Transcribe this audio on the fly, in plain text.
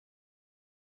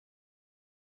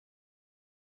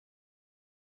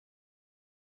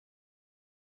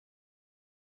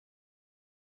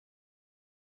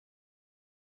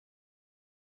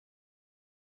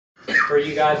For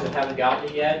you guys that haven't gotten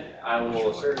it yet, I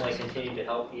will certainly continue to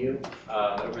help you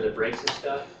over the breaks and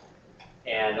stuff.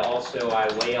 And also, I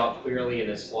lay out clearly in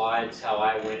the slides how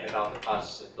I went about the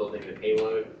process of building the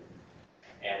payload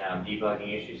and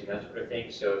debugging issues and that sort of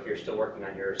thing. So if you're still working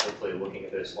on yours, hopefully looking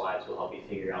at those slides will help you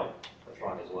figure out what's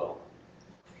wrong as well.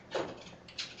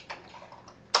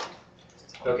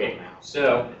 Okay,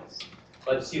 so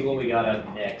let's see what we got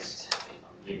up next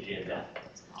on the agenda.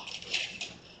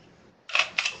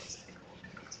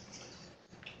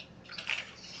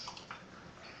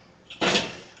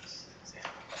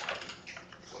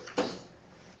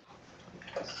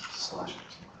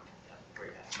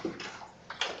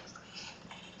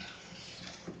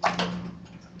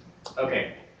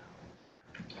 Okay,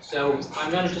 so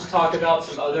I'm going to just talk about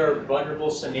some other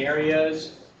vulnerable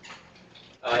scenarios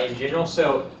in general.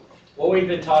 So what we've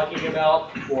been talking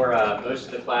about for most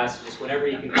of the class is whenever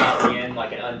you can copy in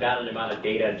like an unbounded amount of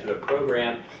data into a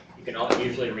program, you can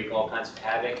usually wreak all kinds of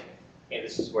havoc. And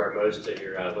this is where most of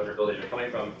your vulnerabilities are coming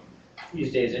from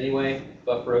these days anyway.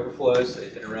 Buffer overflows,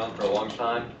 they've been around for a long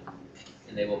time,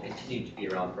 and they will continue to be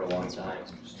around for a long time.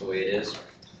 It's just the way it is.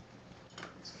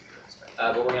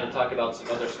 But we're going to talk about some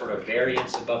other sort of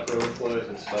variants of buffer overflows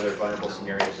and some other vulnerable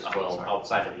scenarios as well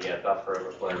outside of the buffer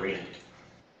overflow arena.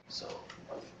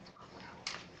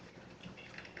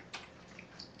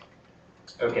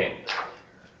 Okay,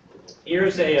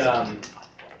 here's a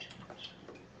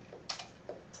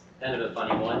kind of a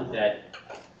funny one that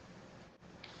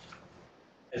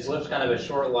has lived kind of a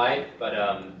short life, but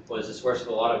was the source of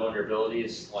a lot of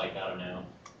vulnerabilities, like, I don't know,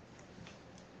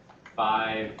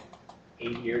 5,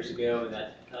 8 years ago in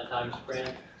that kind of time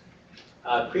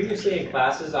span. Previously in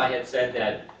classes, I had said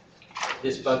that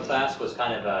this bug class was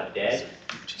kind of dead.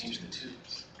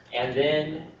 And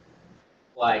then,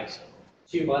 like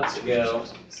 2 months ago,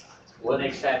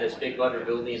 Linux had this big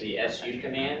vulnerability in the SU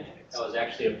command. That was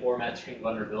actually a format string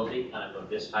vulnerability, kind of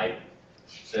this type.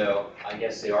 So I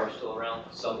guess they are still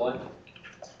around somewhat.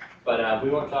 But we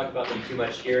won't talk about them too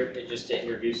much here, just to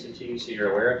introduce them to you so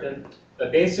you're aware of them.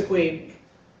 But basically,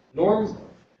 normally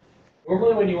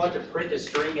when you want to print a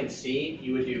string in C,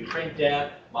 you would do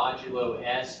printf modulo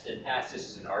s, then pass this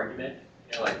as an argument.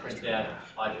 You know, like printf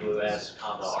modulo s,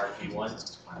 comma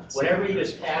arg1. Whenever you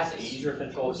just pass a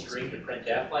user-controlled string to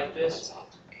printf like this,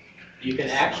 you can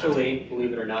actually,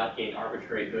 believe it or not, gain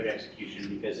arbitrary code execution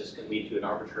because this can lead to an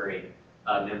arbitrary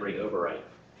memory overwrite.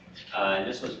 And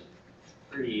this was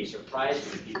pretty surprising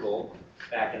to people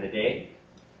back in the day.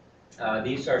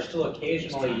 These are still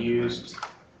occasionally used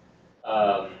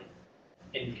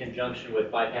in conjunction with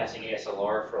bypassing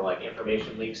ASLR for like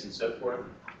information leaks and so forth.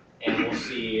 And we'll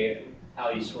see how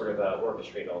you sort of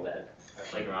orchestrate all that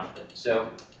later on. So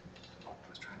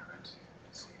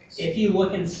if you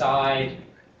look inside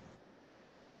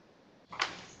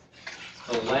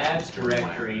the labs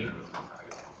directory,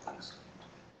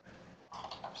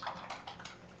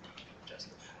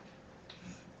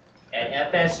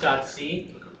 at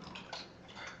fs.c,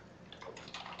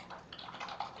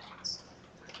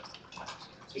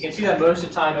 you can see that most of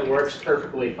the time it works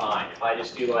perfectly fine. If I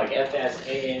just do like fs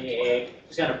aaa,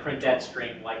 it's going to print that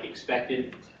string like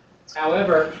expected.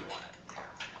 However,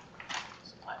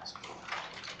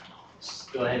 let's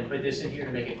go ahead and put this in here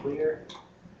to make it clear.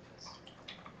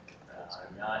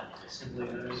 I'm not in assembly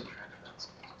mode.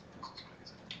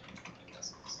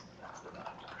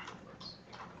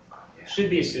 Should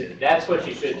be, that's what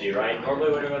you should do, right?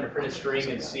 Normally when you're going to print a string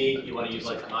in C, you want to use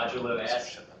like modulo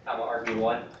s, comma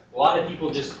arg1. A lot of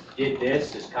people just did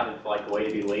this as kind of like a way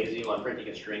to be lazy while I'm printing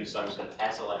a string, so I'm just going to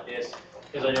pass it like this,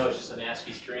 because I know it's just an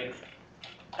ASCII string.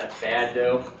 That's bad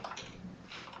though.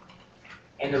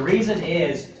 And the reason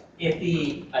is, if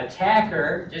the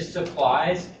attacker just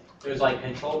supplies those like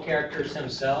control characters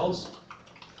themselves,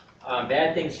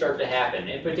 bad things start to happen.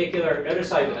 In particular,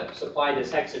 notice I supplied this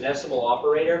hexadecimal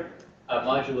operator,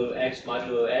 modulo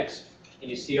x, and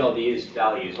you see all these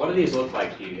values. What do these look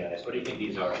like to you guys? What do you think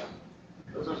these are?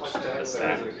 Those are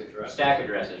like stack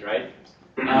addresses, right?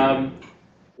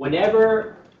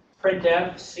 Whenever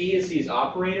printf sees these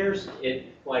operators, it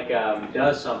like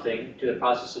does something to the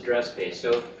process address space.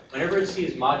 So whenever it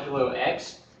sees modulo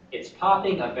x, it's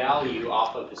popping a value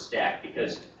off of the stack,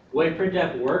 because the way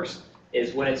printf works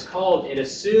is when it's called, it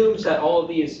assumes that all of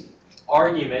these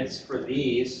arguments for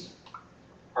these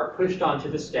are pushed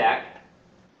onto the stack.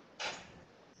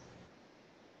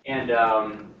 And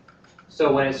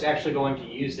so when it's actually going to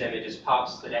use them, it just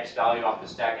pops the next value off the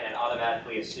stack and it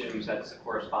automatically assumes that's the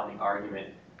corresponding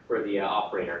argument for the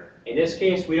operator. In this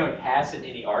case, we don't pass it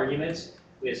any arguments.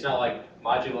 It's not like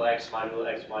modulo x, modulo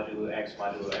x, modulo x,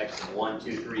 modulo x, and 1,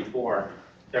 2, 3, 4.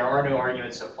 there are no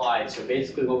arguments applied. So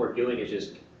basically what we're doing is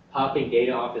just popping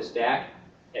data off the stack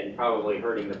and probably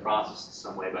hurting the process in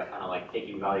some way by kind of like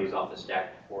taking values off the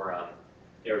stack before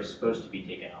they were supposed to be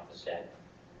taken off the stack.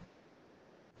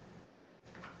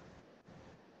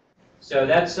 So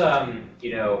that's,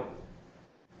 you know,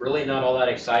 really not all that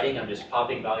exciting. I'm just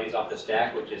popping values off the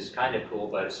stack, which is kind of cool,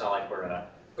 but it's not like we're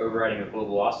overriding a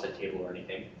global offset table or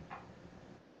anything.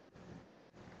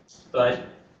 But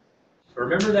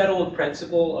remember that old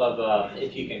principle of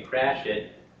if you can crash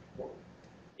it,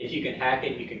 if you can hack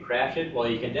it, you can crash it? Well,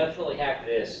 you can definitely hack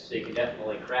this, so you can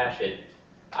definitely crash it.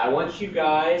 I want you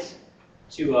guys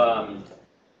to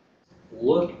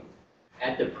look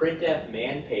at the printf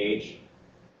man page.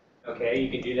 Okay, you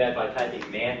can do that by typing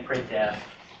man printf.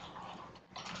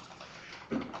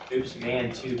 Oops,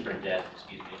 man2 printf,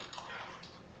 excuse me.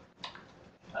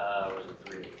 Was it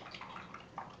 3?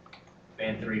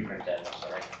 Man3 printf, I'm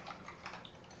sorry.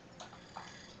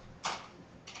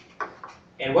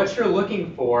 And what you're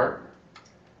looking for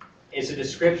is a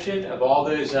description of all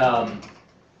those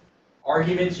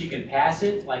arguments you can pass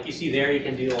it. Like you see there, you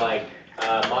can do like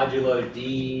modulo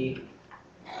D,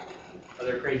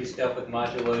 other crazy stuff with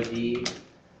modulo D.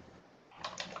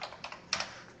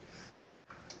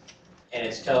 And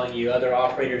it's telling you other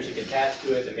operators you can pass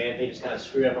to it. The man page is kind of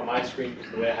screwed up on my screen because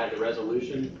of the way I had the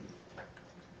resolution.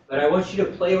 But I want you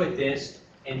to play with this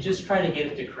and just try to get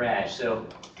it to crash. So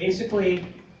basically,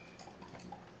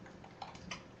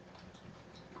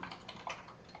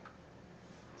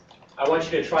 I want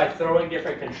you to try throwing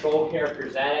different control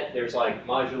characters at it. There's like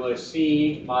modulo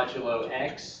C, modulo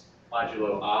X,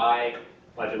 modulo I,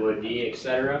 modulo D,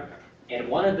 etc. And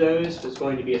one of those is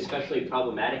going to be especially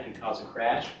problematic and cause a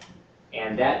crash.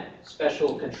 And that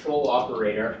special control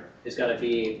operator is going to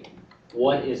be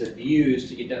what is abused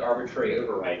to get that arbitrary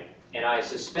override. And I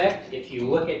suspect if you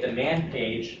look at the man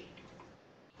page,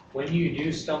 when you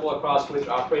do stumble across which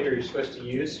operator you're supposed to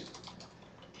use,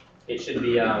 it should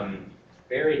be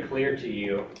very clear to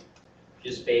you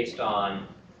just based on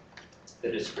the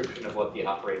description of what the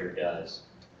operator does.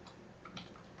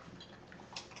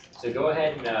 So go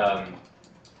ahead and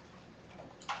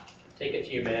take a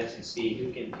few minutes and see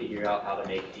who can figure out how to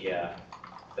make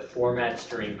the format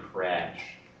string crash.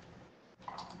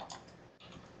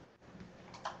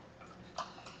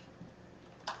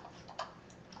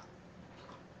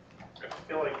 I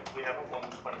feel like we have a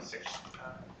 1/26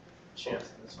 chance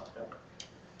that it's not done.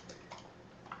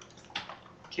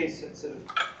 Case sensitive.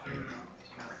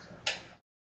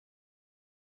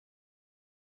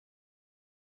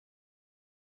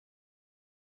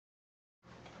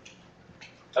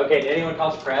 Okay, did anyone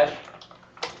cause a crash?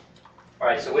 All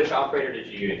right, so which operator did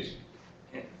you use?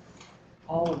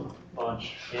 All of a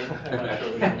bunch.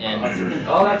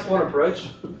 Oh, that's one approach.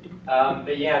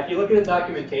 But yeah, if you look at the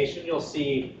documentation, you'll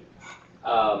see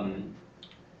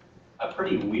a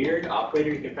pretty weird operator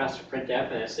you can pass to printf,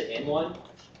 and that's the N one,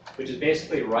 which is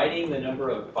basically writing the number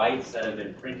of bytes that have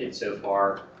been printed so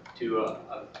far to an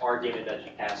argument that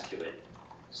you pass to it.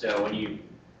 So when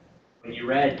you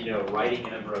read, you know, writing a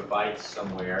number of bytes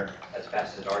somewhere as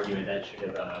fast as an argument, that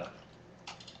should have,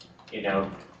 you know,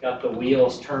 got the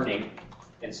wheels turning.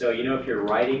 And so, you know, if you're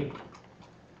writing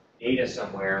data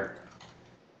somewhere,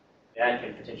 that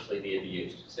can potentially be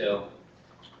abused. So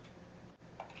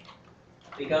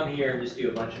we come here and just do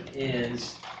a bunch of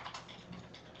ins.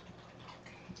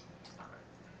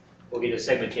 We'll get a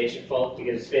segmentation fault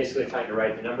because it's basically trying to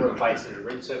write the number of bytes that are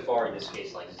written so far, in this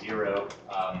case like 0,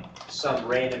 some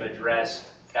random address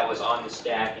that was on the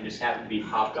stack and just happened to be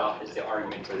popped off as the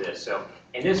argument for this. So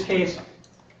in this case,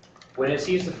 when it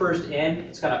sees the first n,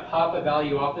 it's going to pop a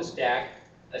value off the stack,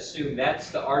 assume that's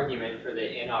the argument for the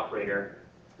n operator.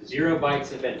 0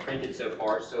 bytes have been printed so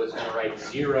far, so it's going to write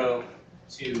 0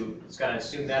 to, it's going to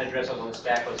assume that address on the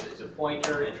stack is a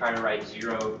pointer and try to write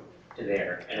 0 to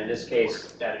there. And in this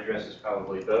case, that address is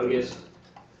probably bogus,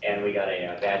 and we got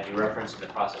a bad dereference and the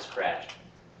process crashed.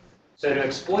 So to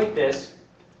exploit this,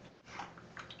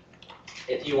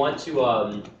 if you want to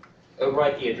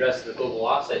overwrite the address of the global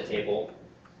offset table,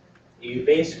 you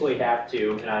basically have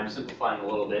to, and I'm simplifying a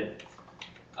little bit,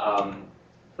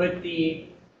 put the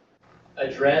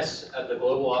address of the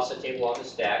global offset table on the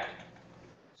stack,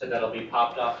 so that'll be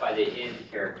popped off by the end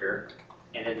character,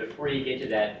 and then before you get to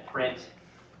that, print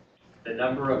the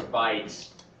number of bytes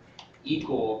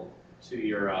equal to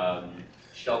your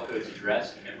shellcode's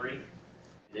address in memory,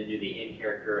 and then do the end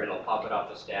character, it'll pop it off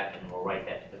the stack, and we'll write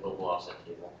that to the global offset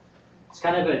table. It's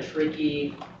kind of a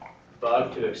tricky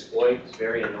bug to exploit. It's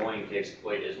very annoying to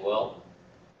exploit as well.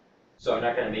 So I'm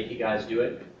not going to make you guys do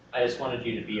it. I just wanted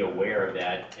you to be aware of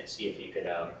that and see if you could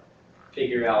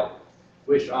figure out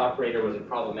which operator was a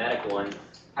problematic one.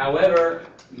 However,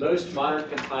 most modern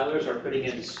compilers are putting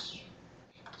in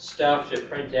stuff to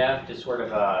printf to sort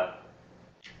of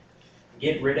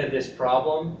get rid of this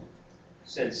problem,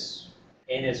 since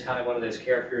n is kind of one of those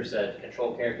characters that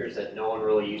control characters that no one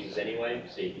really uses anyway.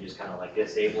 So you can just kind of like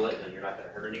disable it, and you're not going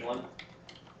to hurt anyone.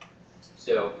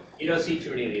 So you don't see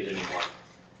too many of these anymore.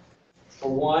 For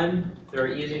one,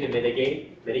 they're easy to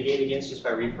mitigate against just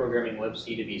by reprogramming libc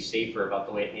to be safer about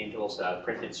the way it handles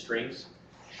printed strings.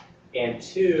 And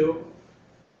two,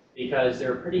 because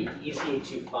they're pretty easy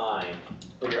to find.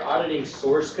 When you're auditing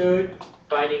source code,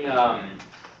 finding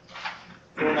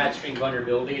format string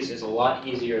vulnerabilities is a lot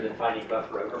easier than finding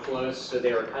buffer overflows, so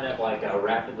they were kind of like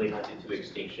rapidly hunted to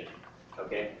extinction.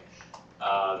 Okay,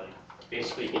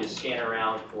 basically you can just scan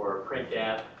around for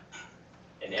printf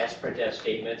and sprintf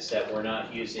statements that we're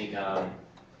not using,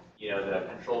 the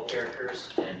control characters,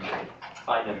 and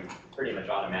find them pretty much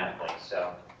automatically.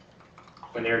 So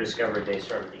when they were discovered, they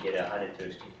started to get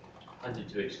hunted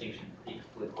to extinction pretty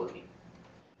quickly.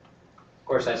 Of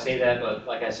course, I say that, but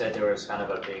like I said, there was kind of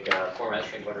a big format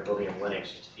string vulnerability in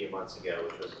Linux just a few months ago,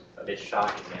 which was a bit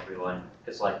shocking to everyone,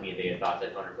 because like me, they had thought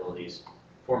that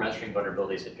format string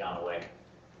vulnerabilities had gone away.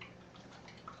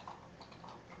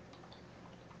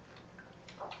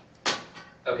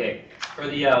 Okay, for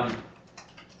the,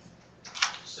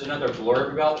 just another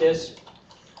blurb about this.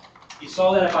 You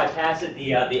saw that if I pass it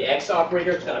the X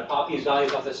operator, it's going to pop these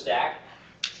values off the stack.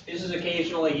 This is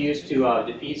occasionally used to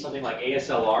defeat something like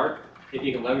ASLR, if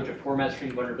you can leverage a format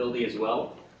string vulnerability as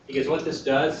well. Because what this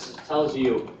does is it tells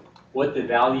you what the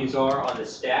values are on the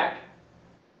stack.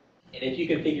 And if you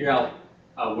can figure out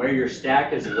where your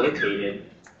stack is located,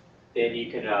 then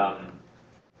you can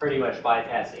pretty much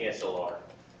bypass ASLR.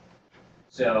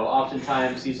 So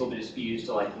oftentimes these will just be used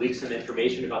to like leak some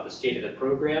information about the state of the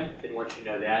program. Then once you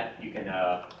know that, you can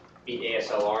beat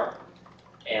ASLR.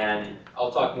 And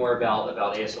I'll talk more about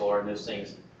ASLR and those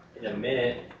things in a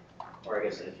minute, or I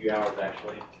guess in a few hours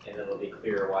actually, and then it'll be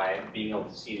clear why being able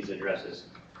to see these addresses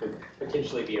could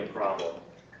potentially be a problem.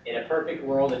 In a perfect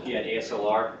world, if you had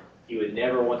ASLR, you would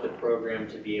never want the program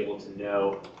to be able to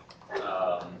know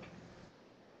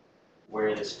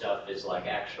where the stuff is like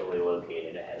actually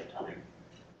located ahead of time.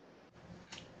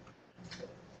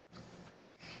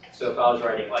 So if I was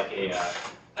writing like an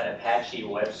Apache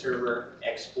web server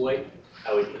exploit,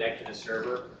 I would connect to the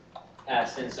server,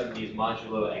 pass in some of these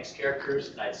modulo X characters,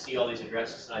 and I'd see all these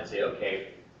addresses, and I'd say,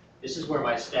 okay, this is where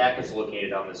my stack is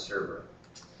located on this server.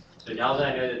 So now that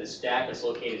I know that the stack is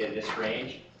located in this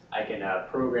range, I can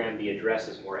program the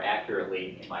addresses more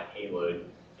accurately in my payload,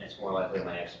 and it's more likely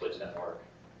my exploit's going to work.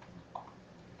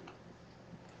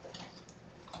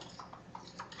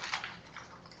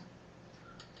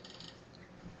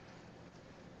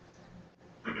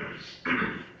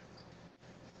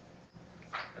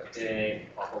 Okay,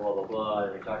 blah, blah, blah,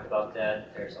 blah. We talked about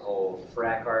that. There's a whole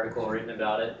FRAC article written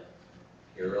about it.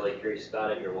 If you're really curious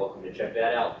about it, you're welcome to check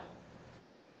that out.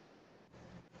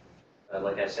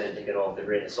 Like I said, take it all with a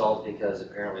grain of salt, because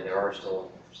apparently there are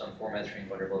still some format string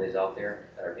vulnerabilities out there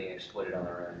that are being exploited on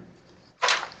their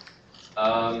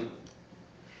own.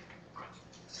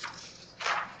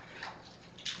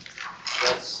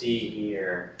 Let's see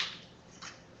here.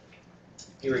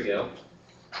 Here we go.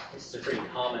 This is a pretty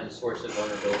common source of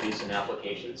vulnerabilities in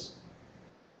applications.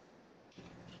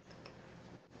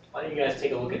 Why don't you guys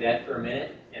take a look at that for a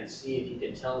minute and see if you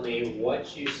can tell me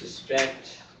what you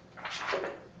suspect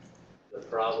the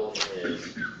problem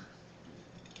is.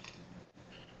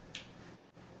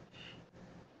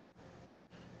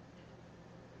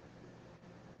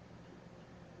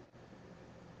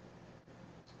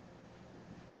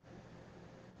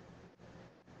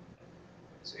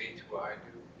 What's A2I do?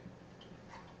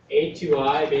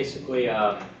 A2I basically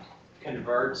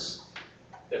converts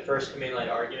the first command line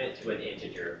argument to an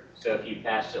integer. So if you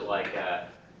passed it like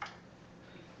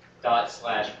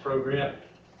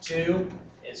 ./program2,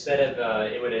 instead of,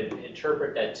 it would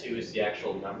interpret that 2 as the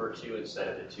actual number 2 instead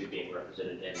of the 2 being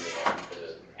represented in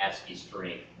the ASCII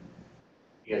string.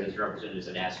 Because it's represented as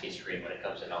an ASCII string when it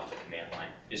comes in off the command line.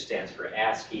 It just stands for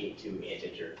ASCII to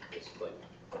integer, basically.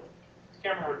 I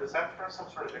can't remember, does that throw some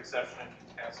sort of exception if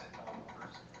you pass it to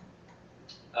numbers?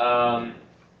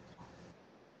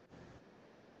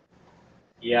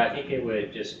 Yeah, I think it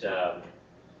would just fail,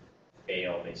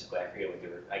 basically. I forget what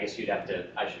I guess you'd have to,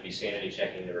 I should be sanity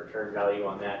checking the return value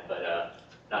on that, but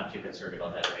not too concerned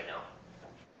about that right now.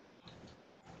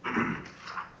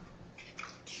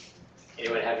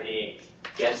 Anyone have any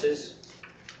guesses?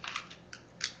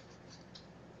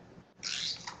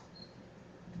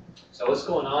 So what's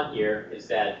going on here is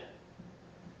that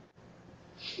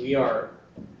we are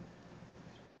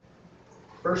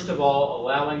First of all,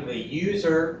 allowing the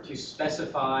user to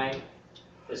specify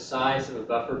the size of a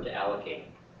buffer to allocate.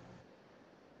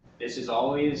 This is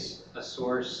always a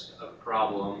source of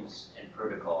problems in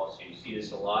protocols. You see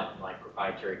this a lot in like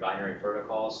proprietary binary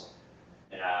protocols,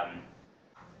 and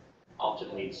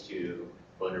often leads to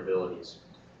vulnerabilities.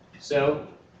 So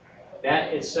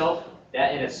that in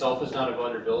itself is not a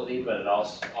vulnerability, but it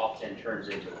also often turns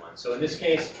into one. So in this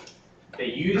case, the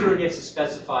user gets to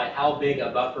specify how big a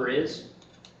buffer is,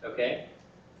 okay?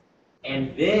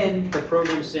 And then the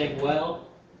program's saying, well,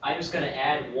 I'm just going to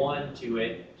add 1 to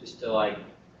it just to like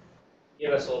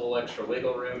give us a little extra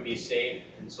wiggle room, be safe,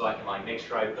 and so I can like make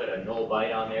sure I put a null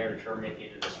byte on there to terminate the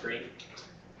end of the string.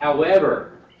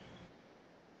 However,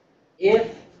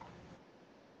 if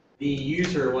the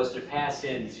user was to pass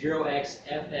in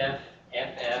 0xFF,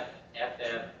 FF,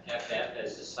 FF, FF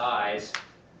as the size,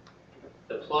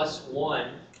 the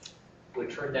 +1 would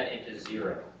turn that into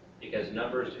 0 because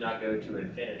numbers do not go to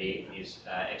infinity in these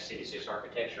x86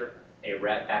 architecture. They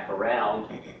wrap back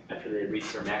around after they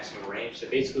reach their maximum range. So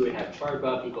basically we'd have char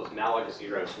buff equals malloc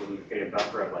 0, so we would create a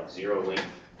buffer of like 0 length.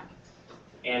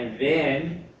 And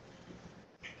then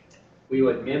we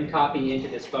would mem copy into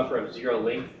this buffer of 0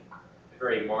 length a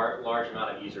very large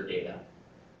amount of user data,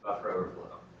 buffer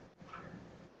overflow.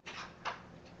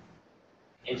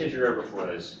 Integer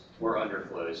overflows or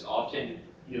underflows. Often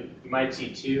you might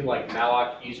see 2, like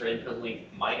malloc user input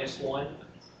length -1.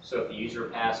 So if the user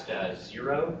passed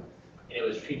 0 and it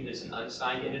was treated as an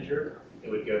unsigned integer, it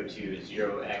would go to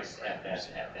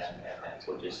 0xFFFFFF,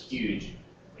 which is huge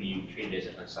when you treat it as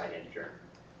an unsigned integer.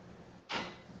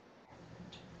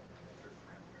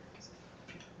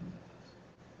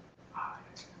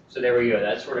 So there we go.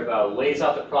 That sort of lays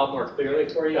out the problem more clearly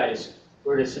for you. I just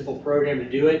wrote a simple program to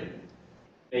do it.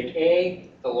 Make A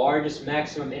the largest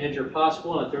maximum integer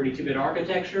possible in a 32-bit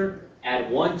architecture.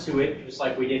 Add 1 to it, just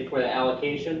like we did for the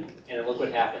allocation, and then look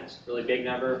what happens. Really big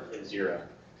number and 0.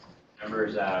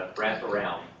 Numbers wrap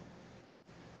around.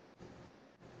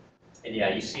 And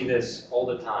yeah, you see this all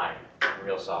the time in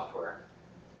real software.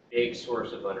 Big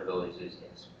source of vulnerabilities these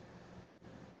days.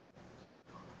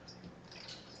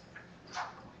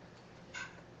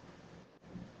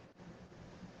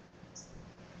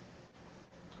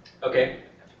 Okay.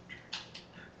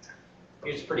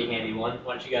 Here's a pretty handy one.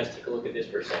 Why don't you guys take a look at this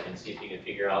for a second, see if you can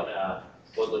figure out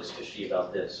what looks fishy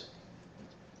about this.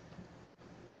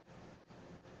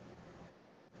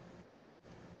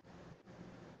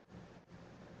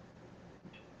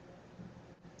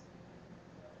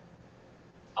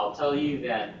 I'll tell you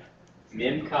that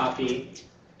memcopy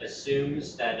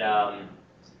assumes that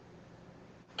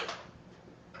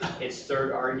its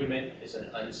third argument is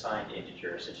an unsigned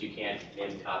integer, since you can't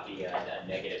memcopy a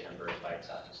negative number by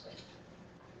its obviously.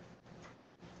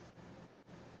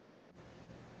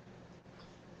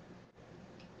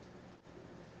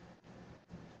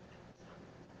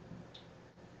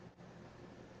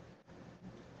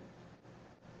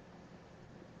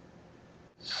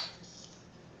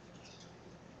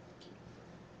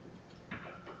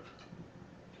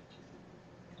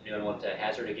 Anyone want to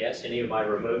hazard a guess? Any of my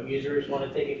remote users want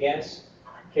to take a guess?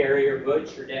 Carrie or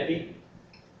Butch or Debbie?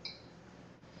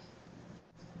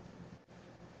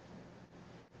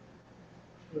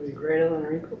 Would it be greater than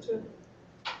or equal to?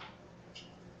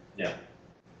 No.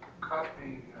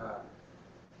 Copy,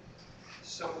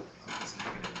 so it's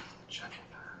negative check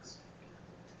pass.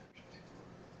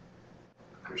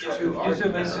 If user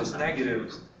length is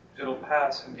negative, it'll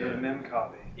pass and get a mem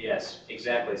copy. Yes,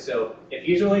 exactly. So if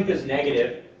user length is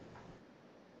negative,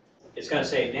 it's going to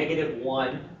say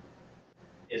 -1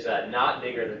 is not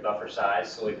bigger than buffer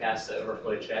size, so we pass the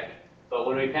overflow check. But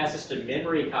when we pass this to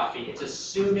memory copy, it's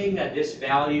assuming that this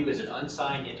value is an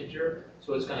unsigned integer,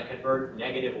 so it's going to convert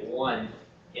 -1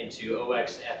 into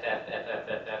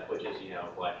OXFFFFF, which is,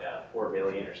 like 4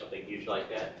 billion or something huge like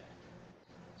that.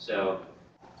 So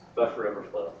buffer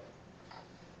overflow.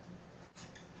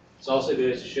 This also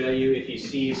goes to show you if you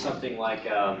see something like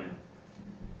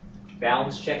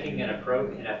balance checking in a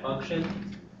function,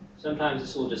 sometimes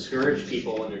this will discourage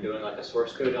people when they're doing like a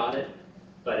source code audit,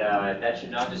 but that should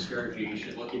not discourage you. You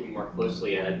should look even more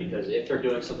closely at it, because if they're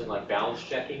doing something like balance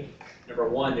checking, number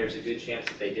one, there's a good chance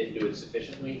that they didn't do it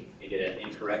sufficiently, they did it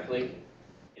incorrectly.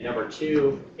 And number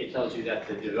two, it tells you that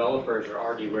the developers are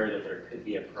already aware that there could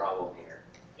be a problem here.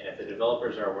 And if the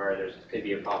developers are aware there could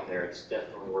be a problem there, it's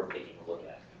definitely worth taking a look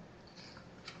at.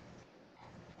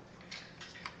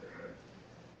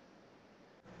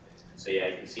 So yeah,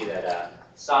 you can see that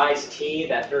size t,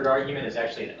 that third argument, is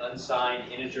actually an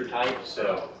unsigned integer type.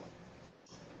 So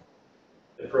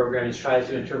the program tries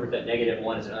to interpret that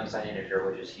 -1 as an unsigned integer,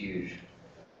 which is huge.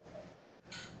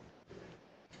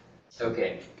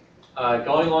 Okay.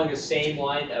 Going along the same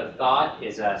line of thought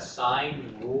is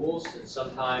signed rules, and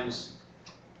sometimes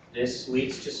this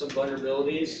leads to some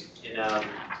vulnerabilities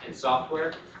in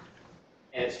software.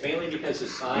 And it's mainly because the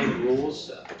signed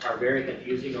rules are very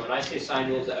confusing. And when I say signed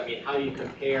rules, I mean how you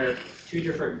compare two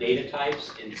different data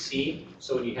types in C.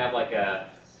 So when you have like an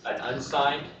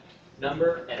unsigned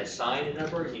number and a signed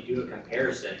number, and you do a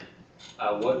comparison,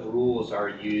 what rules are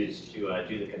used to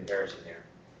do the comparison there.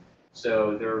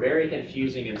 So they're very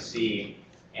confusing in C,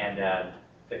 and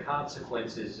the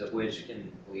consequences of which can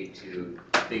lead to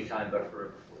big time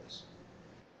buffer overflows.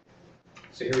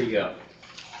 So here we go.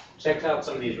 Check out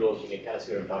some of these rules, you can kind of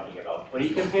see what I'm talking about. When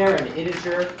you compare an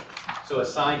integer, so a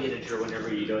signed integer,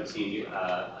 whenever you don't see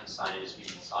unsigned, it just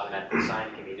means it's automatically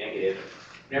signed, it can be negative.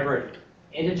 Whenever an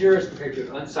integer is compared to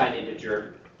an unsigned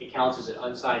integer, it counts as an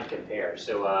unsigned compare.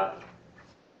 So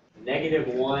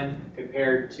 -1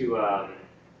 compared to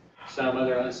some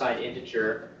other unsigned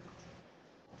integer,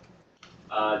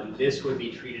 this would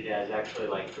be treated as actually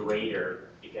like greater,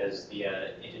 because the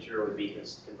integer would be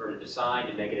converted to signed,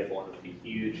 and -1 would be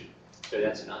huge, so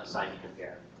that's an unsigned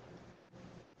compare.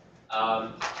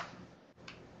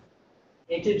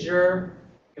 Integer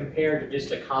compared to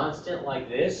just a constant like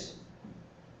this,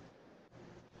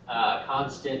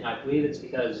 constant, I believe it's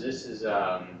because this is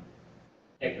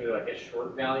technically like a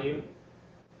short value,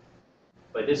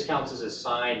 but this counts as a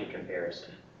signed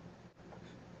comparison.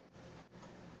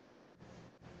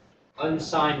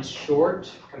 Unsigned short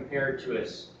compared to a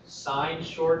signed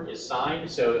short is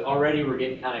signed. So already we're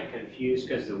getting kind of confused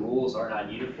because the rules are not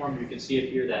uniform. You can see it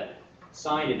here that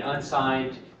signed and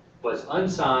unsigned was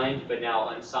unsigned, but now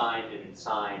unsigned and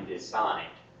signed is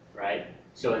signed, right?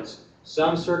 So in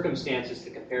some circumstances, the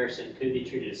comparison could be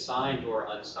treated as signed or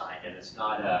unsigned, and it's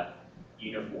not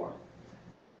uniform.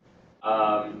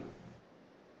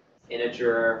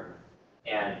 Integer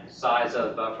and size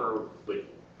of buffer would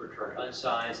return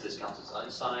unsigned, so this counts as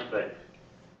unsigned, but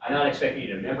I'm not expecting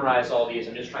you to memorize all these.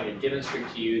 I'm just trying to demonstrate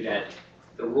to you that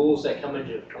the rules that come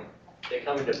into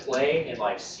play in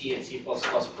like C and C++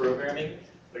 programming,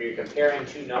 when you're comparing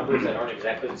two numbers that aren't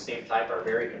exactly the same type, are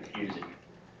very confusing.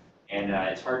 And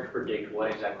it's hard to predict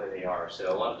what exactly they are.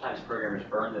 So a lot of times programmers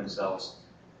burn themselves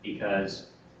because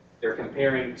they're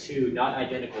comparing two not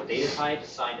identical data types,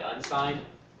 signed to unsigned,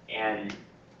 and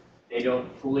they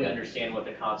don't fully understand what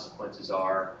the consequences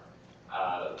are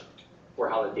for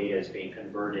how the data is being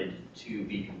converted to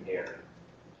be compared.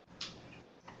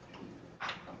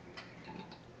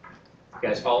 You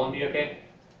guys following me okay?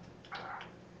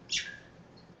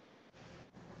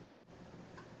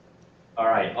 All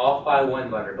right, off by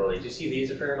one vulnerabilities. You see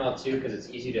these a fair amount too, because it's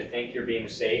easy to think you're being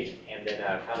safe and then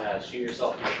kind of shoot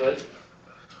yourself in the foot.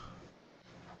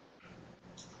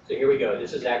 So here we go.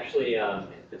 This is actually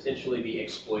potentially be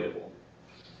exploitable.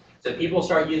 So people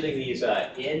start using these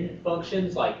in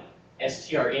functions like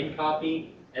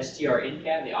strncopy, strncat,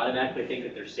 and they automatically think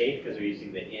that they're safe because they're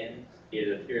using the in,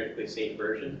 the theoretically safe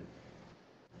version.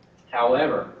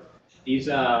 However, these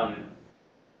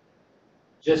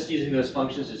just using those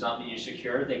functions does not mean you're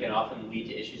secure. They can often lead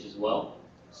to issues as well.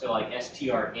 So like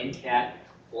strncat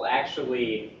will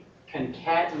actually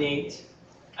concatenate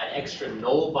an extra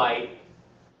null byte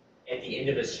at the end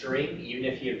of a string, even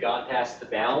if you've gone past the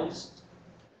bounds.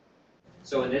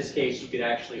 So in this case, you could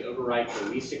actually overwrite the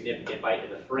least significant byte of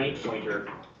the frame pointer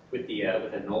with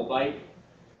a null byte.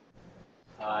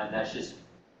 And that's just,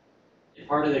 and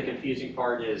part of the confusing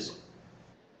part is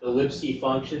the libc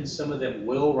functions, some of them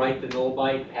will write the null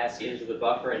byte past the end of the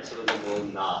buffer, and some of them will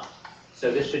not.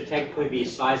 So this should technically be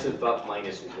size of buff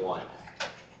 -1.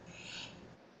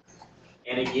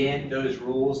 And again, those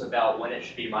rules about when it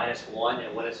should be -1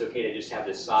 and when it's okay to just have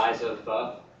the size of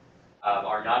buff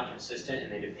are not consistent,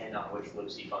 and they depend on which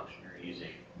libc function you're using.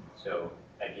 So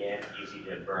again, easy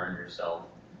to burn yourself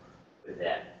with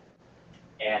that.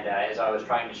 And as I was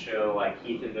trying to show, like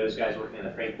Keith and those guys working on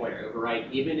the frame pointer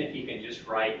override, even if you can just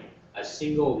write a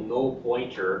single null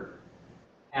pointer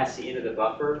past the end of the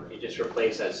buffer, you just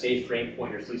replace that safe frame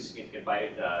pointer's least significant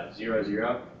byte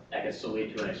 00, that can still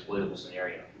lead to an exploitable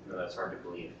scenario, even though that's hard to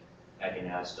believe. That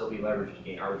can still be leveraged to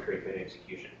gain arbitrary code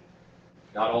execution.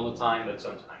 Not all the time, but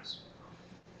sometimes.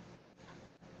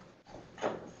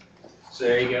 So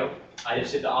there you go. I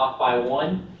just did the off by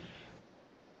 1.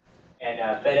 And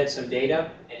fed it some data,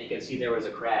 and you can see there was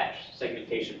a crash,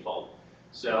 segmentation fault.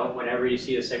 So whenever you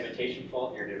see a segmentation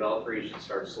fault in your developer, you should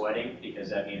start sweating, because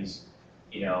that means,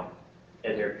 that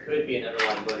there could be an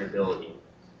underlying vulnerability.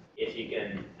 If you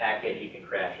can hack it, you can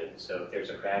crash it. So if there's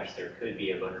a crash, there could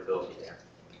be a vulnerability there.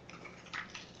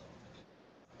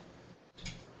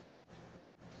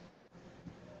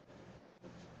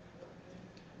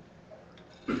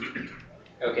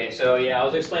 Okay, so yeah, I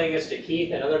was explaining this to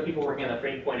Keith and other people working on the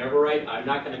frame point overwrite. I'm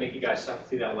not going to make you guys suffer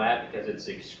through that lab because it's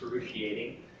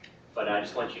excruciating, but I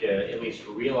just want you to at least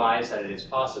realize that it is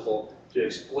possible to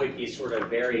exploit these sort of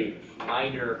very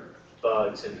minor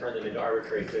bugs and turn them into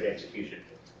arbitrary code execution.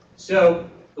 So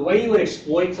the way you would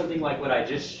exploit something like what I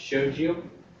just showed you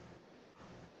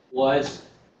was,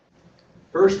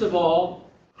 first of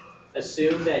all,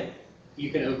 assume that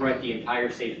you can overwrite the entire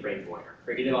state frame pointer.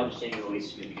 Forget about just changing the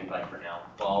least significant byte for now.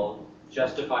 I'll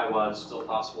justify why it's still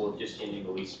possible with just changing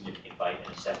the least significant byte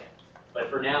in a second.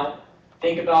 But for now,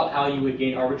 think about how you would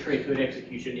gain arbitrary code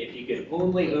execution if you could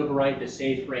only overwrite the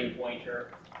save frame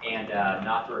pointer and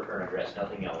not the return address,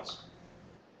 nothing else.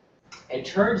 It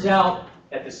turns out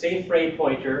that the save frame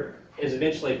pointer is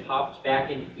eventually popped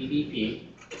back into EBP.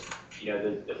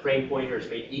 The frame pointer is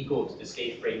made equal to the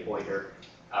save frame pointer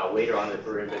later on in the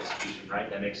program execution, right?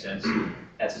 That makes sense.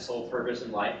 That's its whole purpose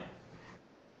in life.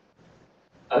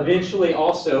 Eventually,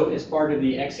 also, as part of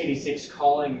the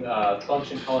x86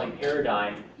 function calling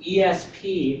paradigm,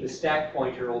 ESP, the stack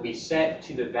pointer, will be set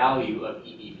to the value of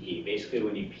EBP. Basically,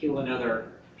 when you peel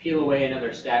away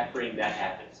another stack frame, that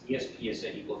happens. ESP is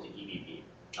set equal to EBP.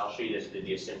 I'll show you this at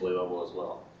the assembly level as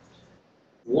well.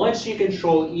 Once you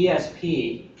control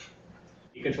ESP,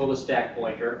 you control the stack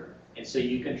pointer, and so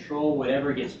you control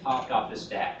whatever gets popped off the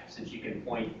stack, since you can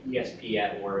point ESP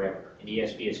at wherever, and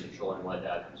ESP is controlling what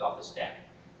comes off the stack.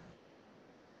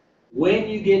 When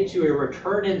you get to a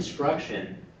return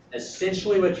instruction,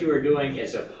 essentially what you are doing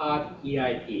is a pop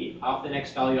EIP, pop the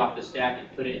next value off the stack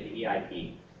and put it in the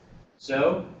EIP.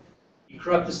 So you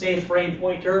corrupt the same frame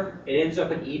pointer, it ends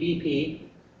up in EBP,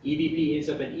 EBP ends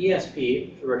up in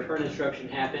ESP, the return instruction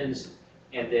happens,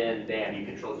 and then bam, you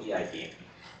control EIP.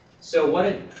 So what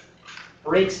it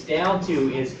breaks down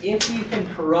to is if you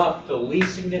can corrupt the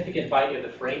least significant byte of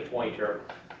the frame pointer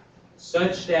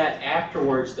such that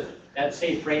afterwards that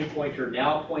same frame pointer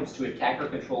now points to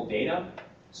attacker-controlled data.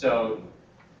 So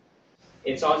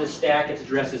it's on the stack, its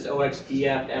address is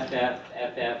OXDF, FF,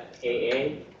 FF,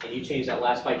 AA, and you change that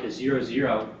last byte to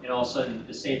 00, and all of a sudden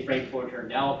the same frame pointer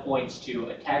now points to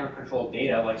attacker-controlled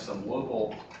data, like some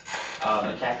local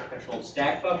attacker-controlled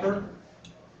stack buffer.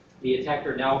 The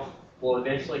attacker now will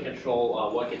eventually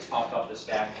control what gets popped off the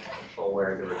stack and control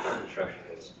where the return instruction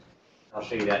is. I'll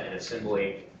show you that in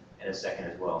assembly in a second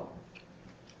as well.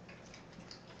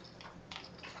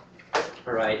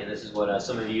 All right, and this is what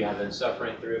some of you have been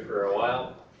suffering through for a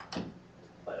while.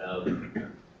 But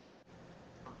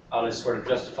I'll just sort of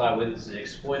justify when this is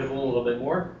exploitable a little bit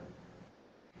more.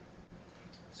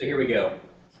 So here we go.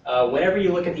 Whenever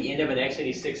you look at the end of an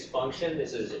x86 function,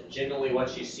 this is generally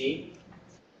what you see.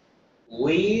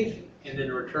 Leave and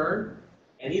then return.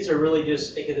 And these are really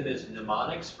just, think of them as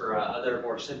mnemonics for other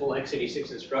more simple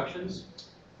x86 instructions.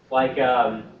 Like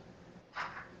the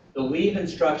leave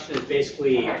instruction is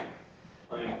basically,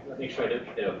 let me make sure I don't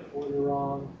get the order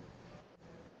wrong.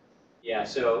 Yeah,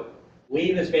 so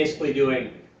leave is basically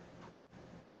doing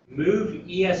move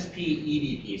ESP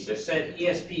EBP. So set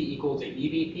ESP equal to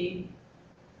EBP.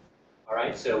 All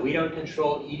right, so we don't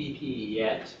control EBP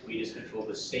yet. We just control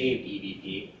the saved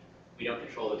EBP. We don't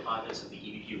control the contents of the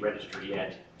EBP register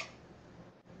yet.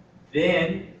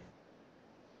 Then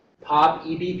pop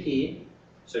EBP.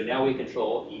 So now we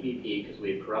control EBP because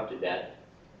we have corrupted that.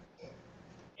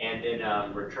 And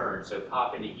then return, so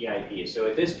pop into EIP. So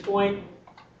at this point,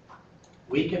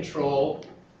 we control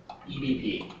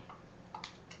EBP.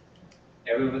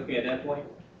 Everyone with me at that point?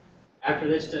 After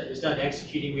this is done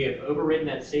executing, we have overwritten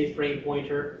that save frame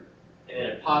pointer, and then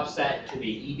it pops that to the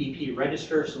EBP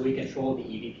register, so we control the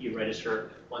EBP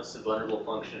register once the vulnerable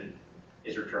function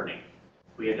is returning.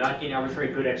 We have not gained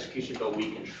arbitrary code execution, but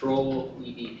we control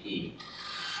EBP.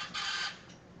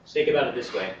 Just think about it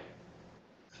this way.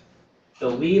 The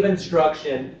leave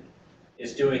instruction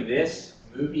is doing this,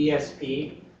 move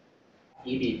ESP,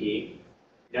 EBP.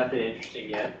 Nothing interesting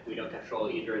yet. We don't control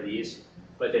either of these.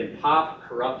 But then pop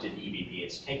corrupted EBP.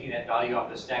 It's taking that value off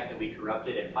the stack that we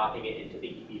corrupted and popping it into the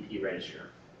EBP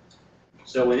register.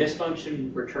 So when this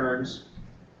function returns,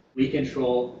 we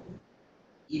control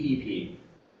EBP.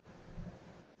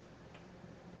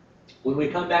 When we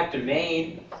come back to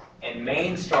main, and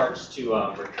main starts to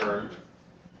return,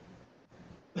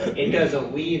 it does a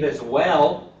leave as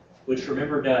well, which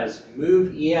remember does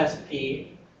move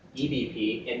ESP,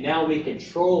 EBP, and now we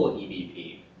control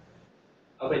EBP.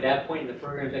 Up at that point in the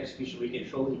program's execution, we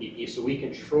control EBP, so we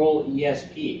control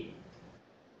ESP.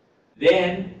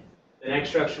 Then the next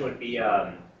instruction would be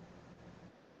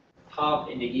pop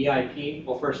into EIP.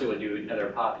 Well, first it would do another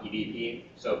pop EBP.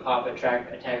 So pop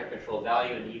attacker control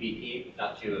value in EBP,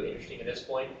 not too interesting at this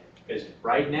point. because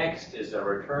right next is a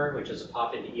return, which is a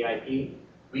pop into EIP.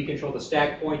 We control the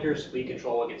stack pointers, we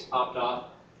control what gets popped off,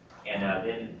 and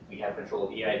then we have control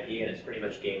of EIP, and it's pretty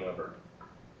much game over.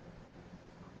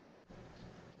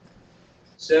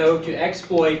 So to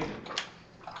exploit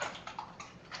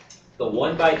the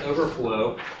 1-byte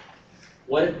overflow,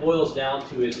 what it boils down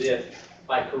to is if,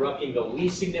 by corrupting the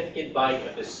least significant byte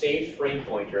of the saved frame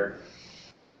pointer,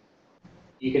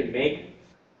 you can make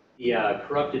the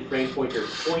corrupted frame pointer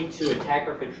point to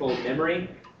attacker-controlled memory,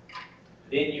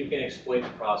 then you can exploit the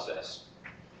process.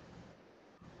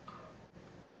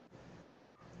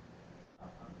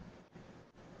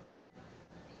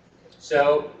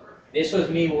 So this was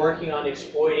me working on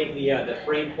exploiting the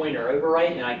frame pointer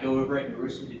overwrite, and I go over it in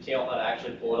gruesome detail how to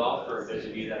actually pull it off for those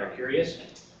of you that are curious.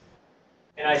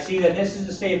 And I see that this is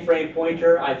the same frame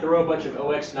pointer. I throw a bunch of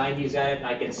OX90s at it, and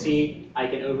I can see I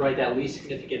can overwrite that least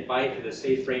significant byte to the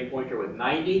safe frame pointer with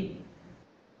 90.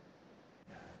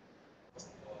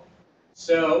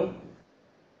 So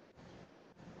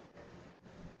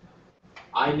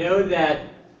I know that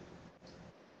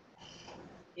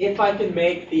if I can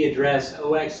make the address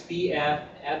OXBF,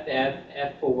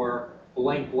 FF, F4,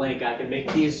 blank, blank, I can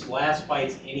make these last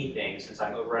bytes anything since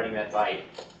I'm overwriting that byte.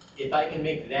 If I can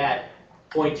make that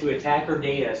point to attacker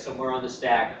data somewhere on the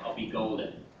stack, I'll be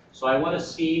golden. So I want to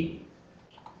see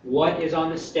what is on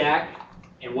the stack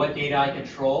and what data I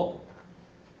control.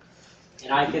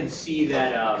 And I can see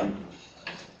that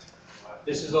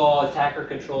this is all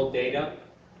attacker-controlled data.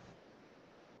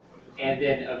 And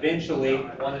then eventually,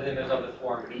 one of them is of the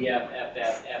form BF,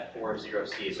 FF,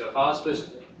 F40C. So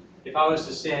if I was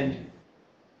to send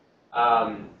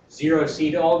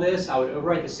 0C to all this, I would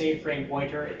overwrite the same frame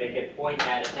pointer and make it point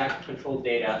at attacker-controlled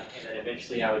data, and then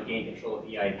eventually I would gain control of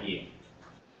EIP.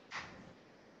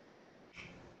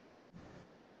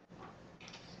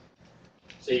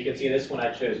 So you can see this one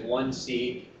I chose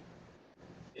 1C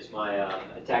is my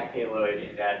attack payload,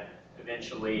 and that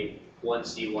eventually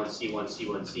 1C, 1C, 1C,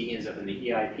 1C ends up in the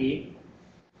EIP.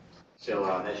 So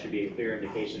that should be a clear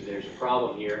indication there's a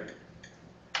problem here.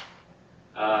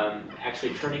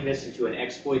 Actually turning this into an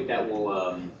exploit that will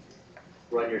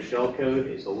run your shell code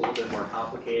is a little bit more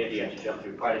complicated. You have to jump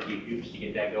through quite a few hoops to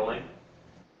get that going.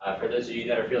 For those of you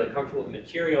that are feeling comfortable with the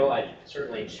material, I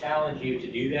certainly challenge you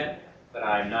to do that, but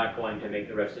I'm not going to make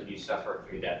the rest of you suffer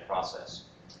through that process.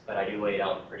 But I do lay it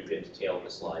out in pretty good detail in the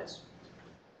slides.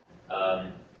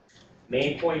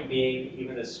 Main point being,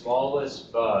 even the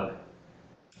smallest bug,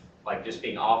 like just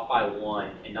being off by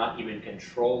 1 and not even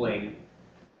controlling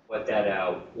what that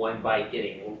 1 byte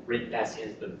getting written past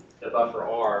the buffer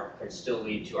R, can still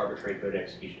lead to arbitrary code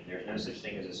execution. There's no such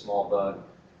thing as a small bug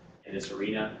in this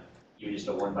arena. Even just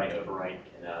a 1 byte overwrite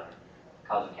can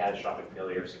cause a catastrophic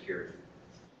failure of security.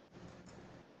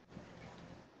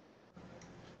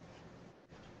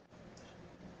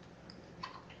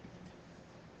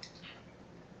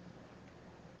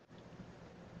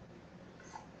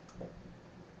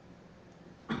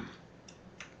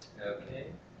 Okay.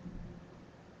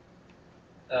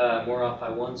 More off by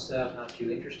 1 stuff, not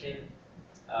too interesting.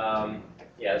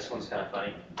 Yeah, this one's kind of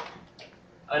funny.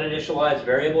 Uninitialized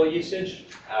variable usage,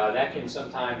 that can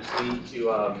sometimes lead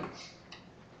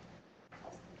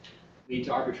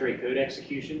to arbitrary code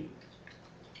execution.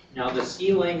 Now the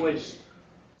C language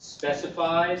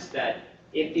specifies that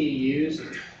if you use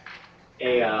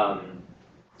a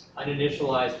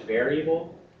uninitialized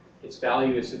variable, its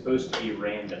value is supposed to be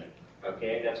random.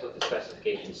 Okay, that's what the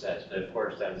specification says, but of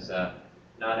course that's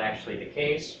not actually the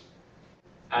case.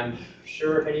 I'm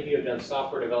sure if any of you have done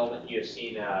software development, you have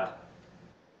seen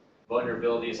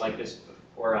vulnerabilities like this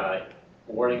or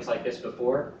warnings like this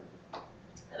before.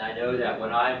 And I know that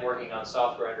when I'm working on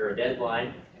software under a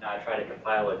deadline, and I try to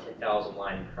compile a 10,000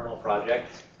 line kernel project,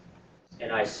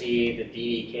 and I see the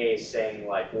DDK saying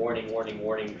like warning, warning,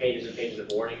 warning, pages and pages of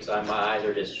warnings, my eyes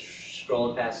are just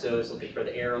scrolling past those, looking for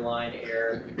the error line,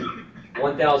 error.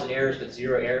 1,000 errors but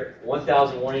 0 error.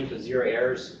 1,000 warnings with 0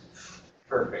 errors.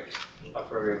 Perfect. My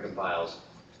program compiles.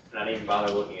 And I didn't even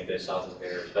bother looking at those thousands of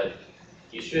errors, but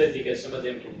you should, because some of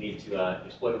them can lead to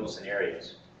exploitable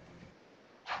scenarios.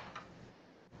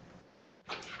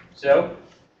 So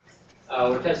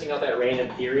we're testing out that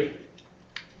random theory.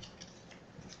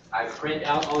 I print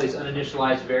out all these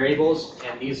uninitialized variables,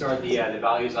 and these are the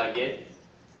values I get.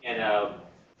 And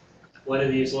what do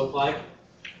these look like?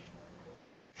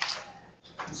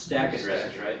 Stack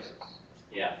addresses, right?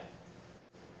 Yeah.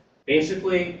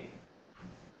 Basically,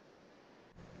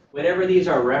 whenever these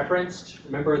are referenced,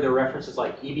 remember the references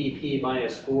like EBP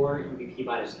minus 4, EBP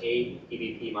minus 8,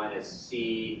 EBP minus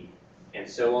C, and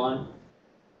so on.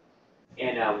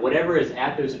 And whatever is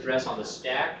at those addresses on the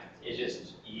stack is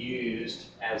just used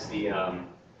as the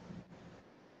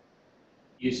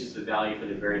uses the value for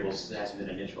the variables that hasn't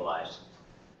been initialized.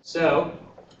 So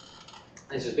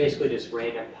this is basically just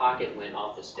random pocket went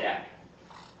off the stack.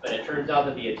 But it turns out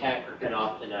that the attacker can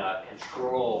often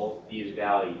control these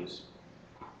values.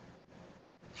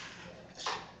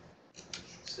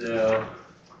 So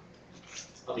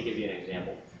let me give you an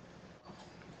example.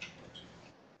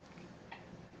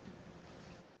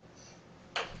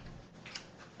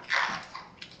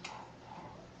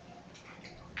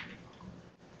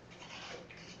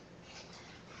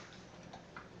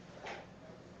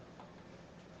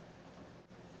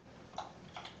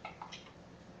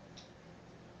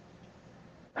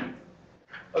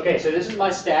 Okay, so this is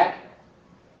my stack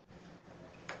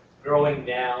growing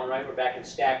down, right? We're back in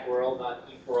stack world, not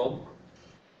heap world.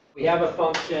 We have a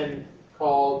function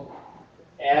called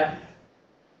f,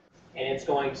 and it's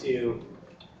going to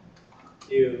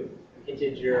do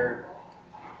integer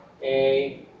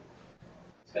a.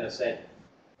 It's going to set,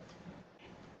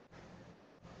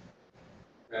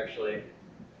 actually,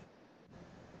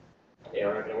 yeah,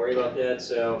 we're not going to worry about that.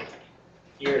 So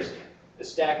here's the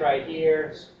stack right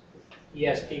here.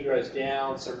 ESP grows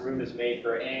down, some room is made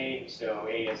for A, so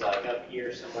A is like up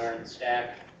here somewhere in the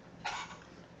stack.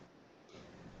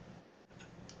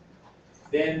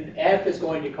 Then F is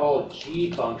going to call a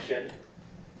G function,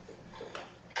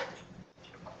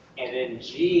 and then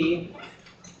G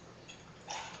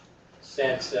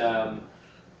sets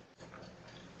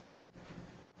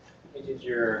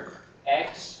integer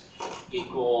x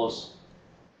equals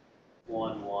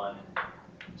 1, 1,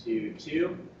 2,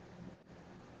 2.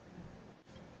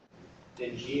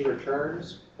 Then G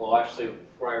returns. Well, actually,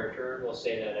 before I return, we'll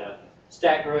say that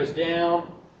stack grows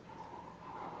down.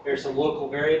 There's some local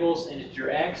variables, integer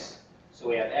x. So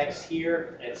we have x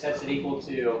here, and it sets it equal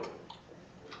to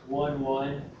 1,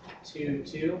 1, 2,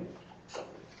 2.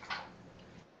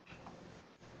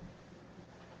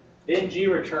 Then G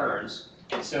returns,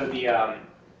 and so the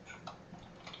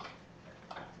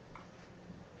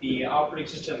operating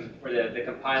system, or the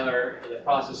compiler, or the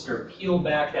processor, peel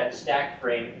back that stack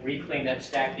frame, reclaim that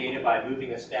stack data by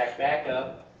moving the stack back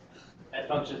up. That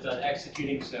function's done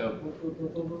executing, so boom, boom,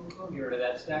 boom, boom, boom, boom, get rid of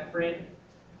that stack frame.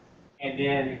 And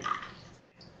then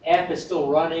F is still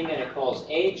running, and it calls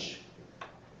H.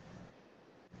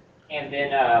 And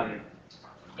then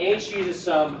H uses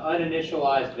some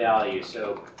uninitialized value.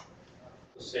 So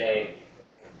we'll say,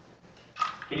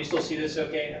 can you still see this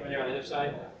okay over there on the other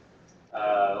side?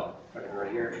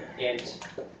 Right here, int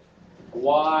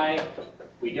y,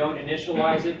 we don't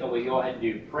initialize it, but we go ahead and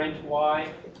do print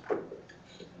y.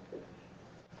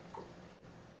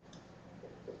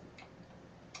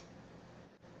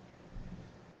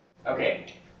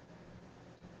 Okay,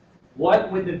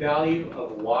 what would the value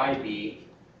of y be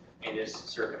in this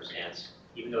circumstance,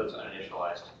 even though it's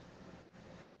uninitialized?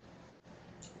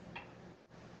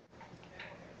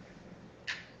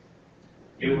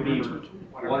 It would be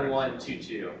 1, 1, 2,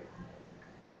 2.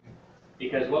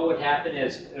 Because what would happen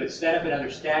is it would set up another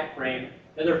stack frame.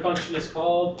 Another function is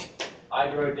called I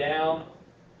grow down.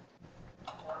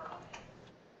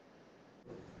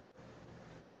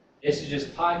 This is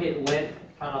just pocket lint,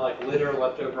 kind of like litter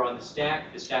left over on the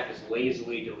stack. The stack is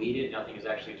lazily deleted. Nothing is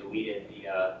actually deleted.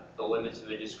 The limits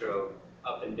of it just grow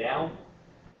up and down.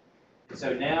 And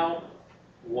so now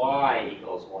y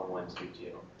equals 1, 1, 2,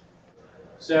 2.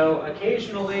 So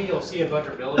occasionally you'll see a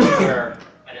vulnerability where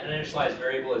an uninitialized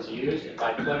variable is used, and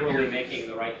by cleverly making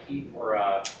the right heap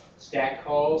or stack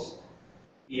calls,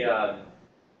 the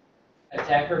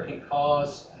attacker can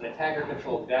cause an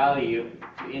attacker-controlled value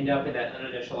to end up in that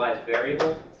uninitialized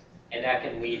variable, and that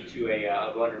can lead to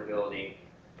a vulnerability,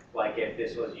 like if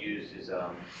this was used as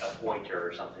a pointer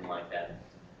or something like that.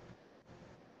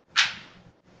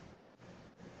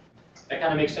 That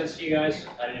kind of makes sense to you guys?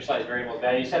 Uninitialized variable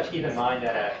value. You just have to keep in mind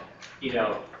that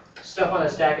stuff on the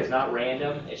stack is not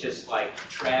random. It's just like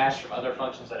trash from other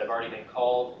functions that have already been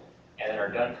called and that are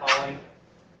done calling.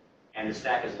 And the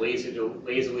stack is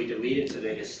lazily deleted, so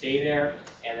they just stay there.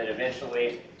 And then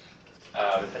eventually,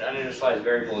 if an uninitialized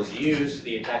variable is used,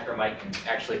 the attacker might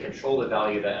actually control the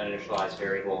value of that uninitialized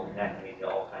variable, and that can lead to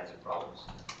all kinds of problems.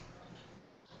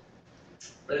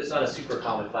 But it's not a super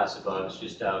common class of bugs.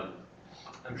 Just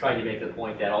I'm trying to make the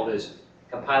point that all those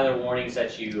compiler warnings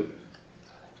that you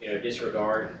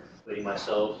disregard, including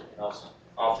myself, can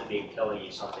often be telling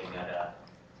you something that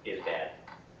is bad.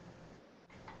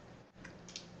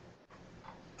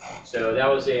 So that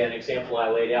was an example I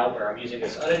laid out where I'm using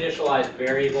this uninitialized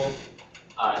variable,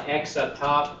 x up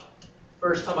top.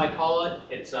 First time I call it,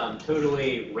 it's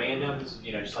totally random,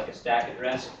 just like a stack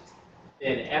address.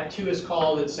 Then F2 is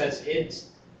called, it sets int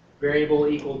variable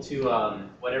equal to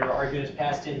whatever argument is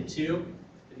passed into.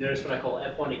 And notice when I call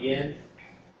f1 again,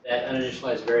 that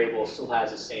uninitialized variable still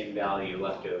has the same value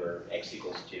left over, x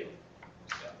equals 2.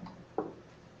 So.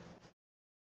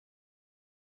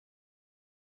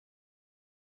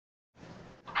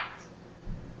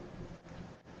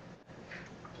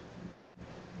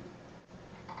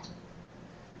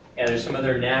 And there's some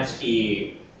other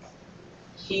nasty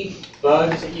heap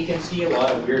bugs that you can see. A lot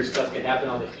of weird stuff can happen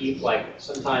on the heap, like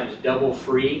sometimes double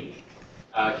free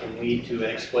can lead to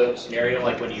an exploitable scenario,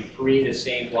 like when you free the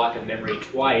same block of memory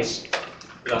twice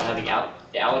without having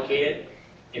to allocate it.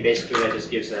 And basically that just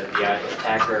gives the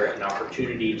attacker an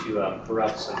opportunity to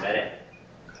corrupt some metadata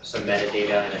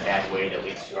in a bad way that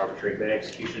leads to arbitrary code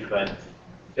execution, but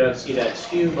don't see that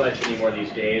too much anymore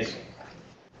these days.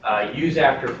 Use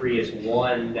after free is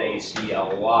one that you see a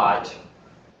lot.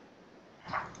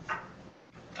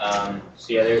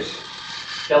 So yeah, there's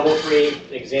double free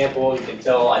example. You can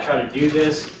tell I try to do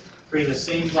this, freeing the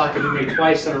same block of memory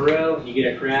twice in a row. You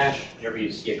get a crash. Whenever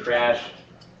you see a crash,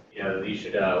 you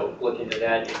should look into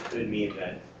that. It could mean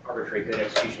that arbitrary code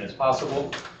execution is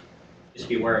possible. Just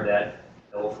be aware of that.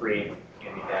 Double free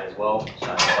can be bad as well. It's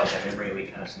not like a memory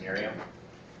leak kind of scenario.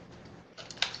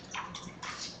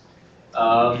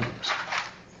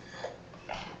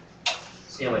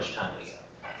 See how much time we got.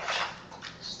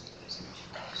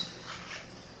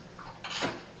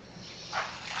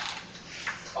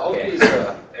 All Okay. of these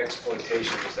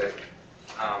exploitations that,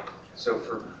 so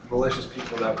for malicious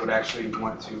people that would actually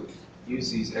want to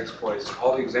use these exploits,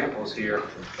 all the examples here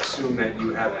assume that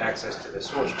you have access to the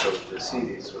source code to see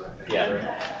these sort of things. Yeah,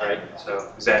 Right? right.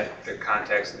 So is that the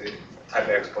context, the type of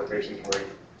exploitation where you,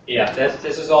 Yeah,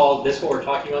 this is what we're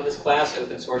talking about in this class,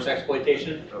 open source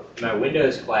exploitation. In my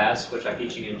Windows class, which I'm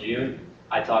teaching in June,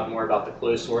 I talk more about the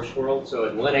closed source world. So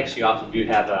in Linux, you often do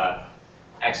have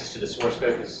access to the source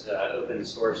code because open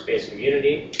source based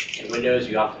community. In Windows,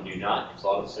 you often do not, because a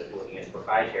lot of the stuff you're looking at is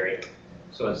proprietary.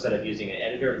 So instead of using an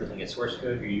editor and looking at source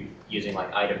code, you're using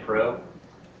like IDA Pro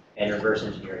and reverse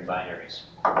engineering binaries.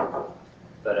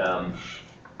 But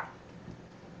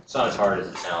it's not as hard as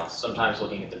it sounds. Sometimes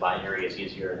looking at the binary is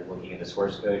easier than looking at the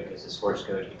source code because the source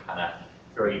code can kind of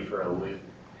throw you for a loop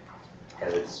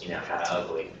because it's kind of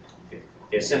ugly.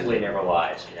 The assembly never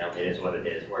lies. It is what it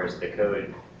is. Whereas the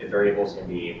code, the variables can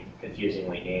be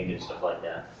confusingly named and stuff like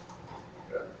that.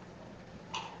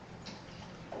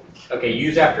 Okay,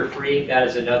 use after free. That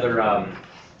is another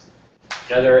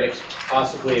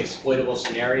possibly exploitable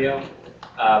scenario.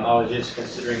 I was just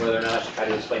considering whether or not I should try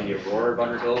to explain the Aurora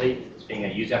vulnerability as being a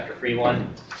use after free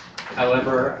one.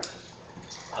 However,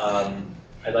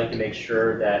 I'd like to make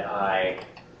sure that I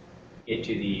get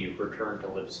to the return to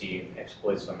libc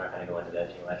exploits, so I'm not going to go into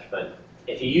that too much. But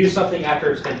if you use something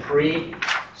after it's been free,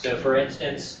 so for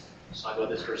instance, let's talk about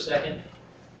this for a second.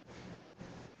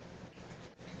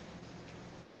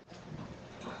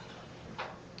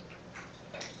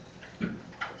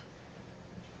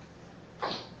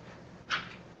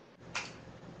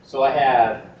 So I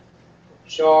have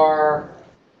char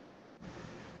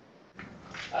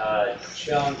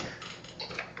chunk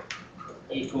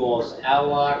equals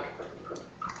alloc.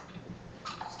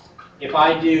 If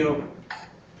I do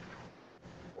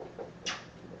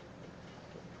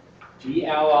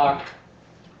galloc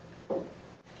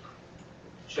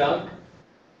chunk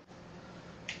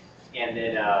and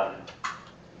then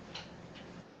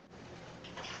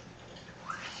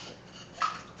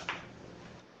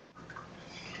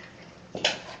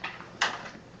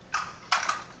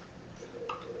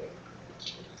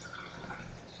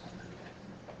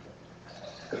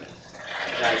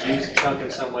use chunk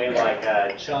in some way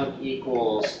like chunk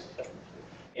equals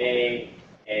a.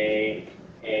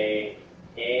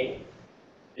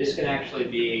 This can actually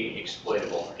be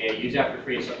exploitable. Okay, use after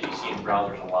free is something you see in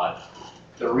browsers a lot.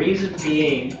 The reason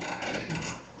being,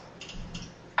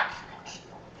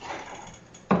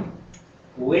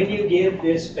 when you give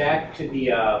this back to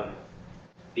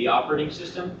the operating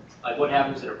system, like what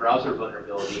happens in a browser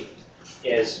vulnerability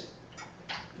is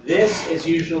this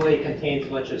usually contains a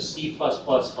bunch of C++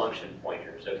 function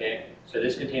pointers, okay? So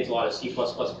this contains a lot of C++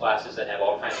 classes that have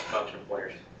all kinds of function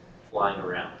pointers flying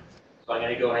around. So I'm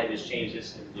going to go ahead and just change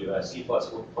this into a C++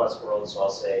 world, so I'll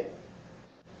say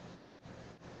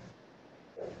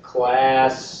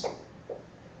class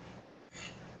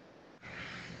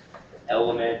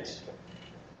element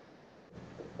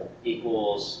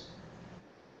equals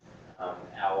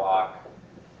alloc,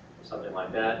 something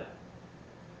like that.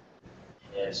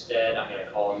 And instead, I'm going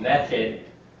to call a method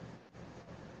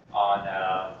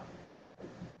on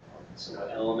so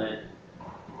element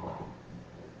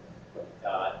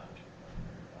dot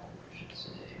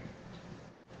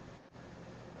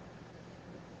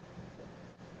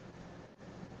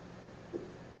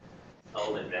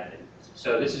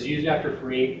So this is used after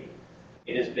free.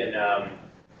 It has been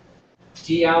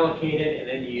deallocated and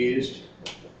then used.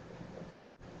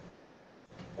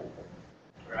 All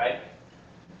right.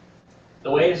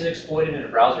 The way this is exploited in a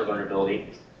browser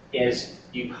vulnerability is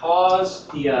you cause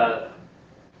the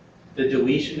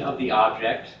deletion of the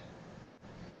object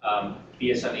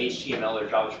via some HTML or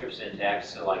JavaScript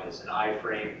syntax, so like it's an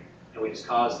iframe, and we just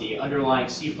cause the underlying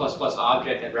C++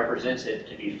 object that represents it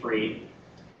to be free.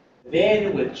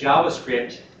 Then with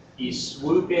JavaScript, you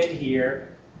swoop in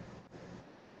here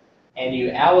and you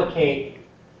allocate,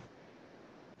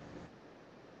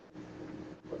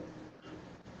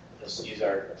 let's use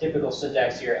our typical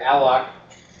syntax here, alloc,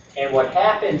 and what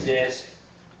happens is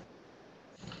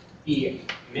the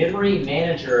memory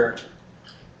manager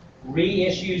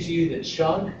reissues you the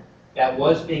chunk that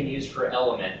was being used for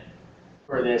element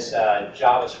for this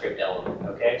JavaScript element,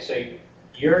 okay? So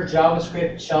your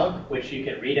JavaScript chunk, which you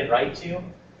can read and write to,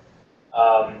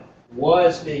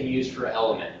 was being used for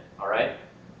element, all right?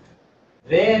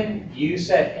 Then you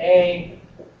set A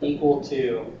equal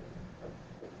to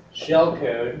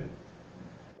shellcode,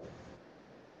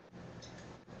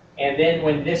 and then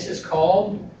when this is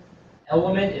called,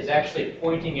 element is actually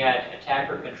pointing at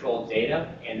attacker-controlled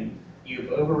data, and you've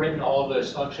overwritten all of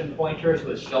those function pointers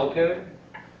with shellcode.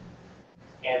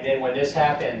 And then when this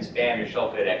happens, bam, your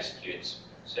shellcode executes.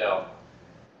 So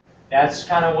that's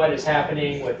kind of what is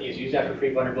happening with these use after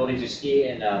free vulnerabilities you see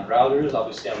in browsers.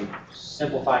 Obviously, I'm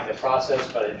simplifying the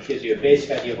process, but it gives you a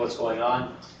basic idea of what's going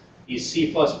on. These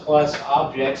C++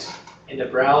 objects in the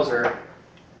browser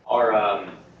are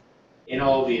in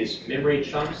all these memory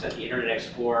chunks that the Internet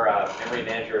Explorer memory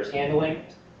manager is handling.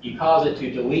 You cause it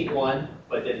to delete one,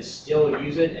 but then still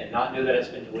use it and not know that it's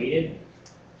been deleted.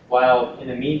 While in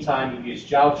the meantime, you use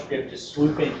JavaScript to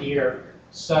swoop in here,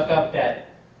 suck up that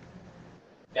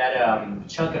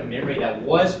chunk of memory that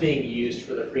was being used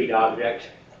for the freed object,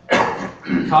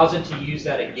 cause it to use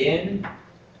that again,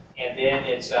 and then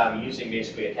it's using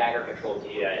basically attacker-controlled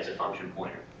data as a function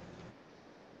pointer.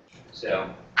 So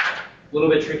a little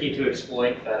bit tricky to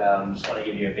exploit, but just want to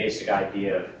give you a basic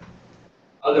idea of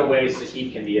other ways this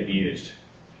heap can be abused.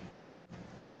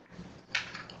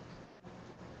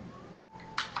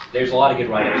 There's a lot of good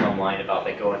write-ups online about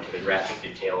that go into the graphic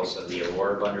details of the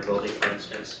Aurora vulnerability, for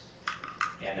instance,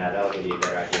 and that'll give you a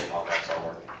better idea of how that's all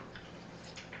working.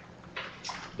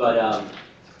 But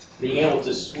being able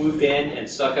to swoop in and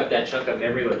suck up that chunk of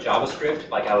memory with JavaScript,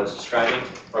 like I was describing,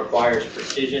 requires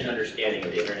precision understanding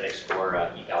of the Internet Explorer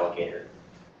heap allocator.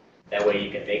 That way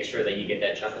you can make sure that you get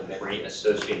that chunk of memory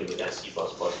associated with that C++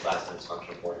 class and its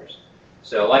function pointers.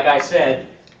 So like I said,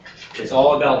 it's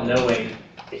all about knowing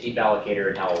the heap allocator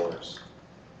and how it works.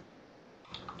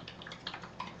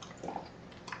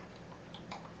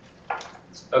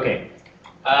 Okay,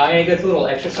 I'm going to go through a little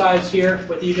exercise here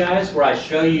with you guys where I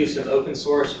show you some open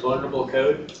source vulnerable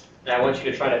code, and I want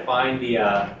you to try to find the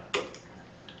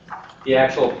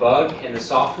actual bug in the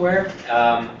software.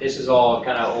 This is all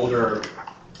kind of older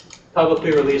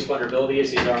publicly released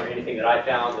vulnerabilities. These aren't anything that I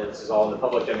found. This is all in the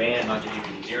public domain. I'm not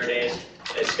giving you 0 days.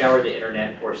 I scoured the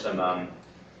internet for some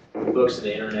books on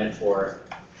the internet for,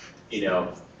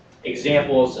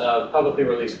 examples of publicly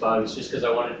released bugs, just because I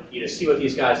wanted you to see what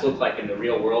these guys look like in the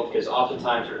real world, because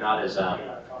oftentimes they're not as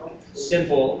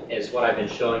simple as what I've been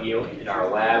showing you in our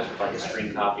labs with like a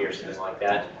string copy or something like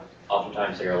that.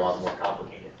 Oftentimes they're a lot more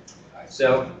complicated.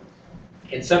 So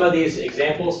in some of these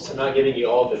examples, I'm not giving you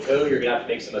all of the code. You're going to have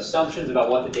to make some assumptions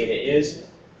about what the data is.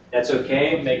 That's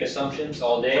okay. Make assumptions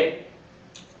all day.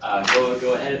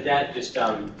 Go ahead at that. Just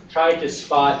try to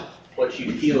spot what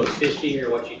you feel is phishing or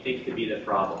what you think could be the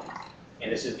problem. And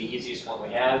this is the easiest one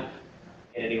we have.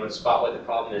 Can anyone spot what the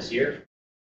problem is here?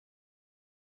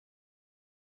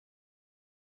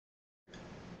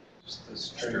 Just the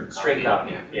String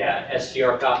copy. Yeah,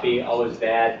 STR copy, always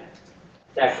bad.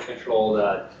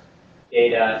 Attacker-controlled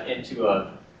data into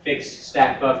a fixed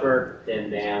stack buffer, then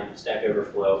bam, Stack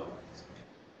Overflow.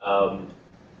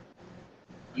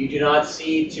 You do not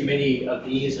see too many of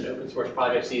these in open source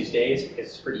projects these days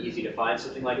because it's pretty easy to find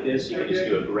something like this. You can just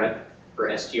do a grep for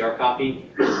STR copy,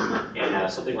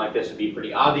 and something like this would be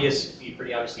pretty obviously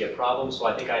a problem. So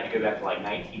I think I had to go back to like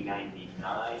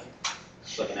 1999,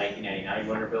 it's like a 1999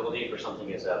 vulnerability for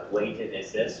something as blatant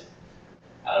as this.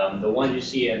 The ones you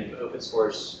see in open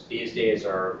source these days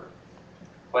are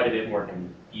quite a bit more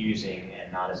confusing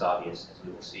and not as obvious as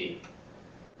we will see.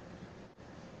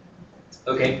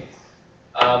 Okay.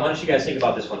 Why don't you guys think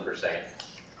about this one for a second?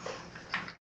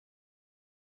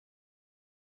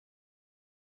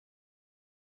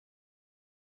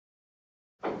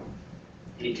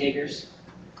 Any takers?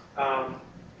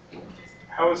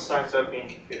 How is size up being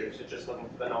computed? Is it just looking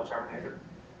for the null terminator?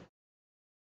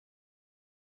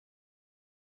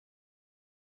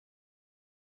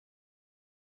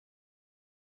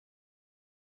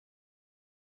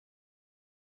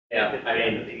 Yeah, I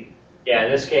mean, yeah,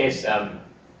 in this case,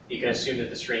 you can assume that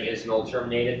the string is null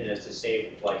terminated and it's a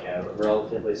safe, like a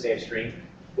relatively safe string.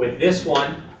 With this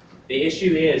one, the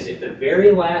issue is if the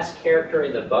very last character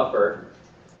in the buffer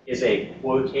is a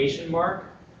quotation mark,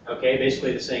 okay,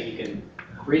 basically it's saying you can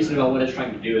reason about what it's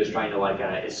trying to do is trying to like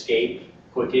escape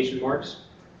quotation marks.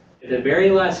 If the very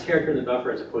last character in the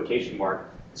buffer is a quotation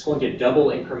mark, it's going to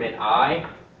double increment I,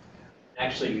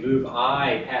 actually move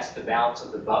I past the bounds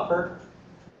of the buffer,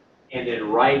 and then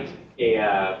write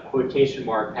a quotation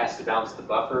mark past the bounds of the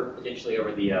buffer, potentially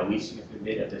over the least significant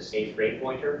bit of the safe rate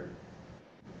pointer.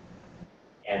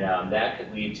 And that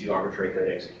could lead to arbitrary code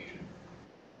execution.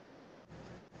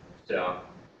 So,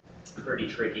 pretty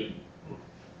tricky.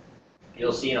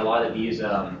 You'll see in a lot of these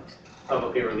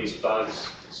publicly released bugs,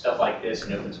 stuff like this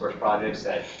in open source projects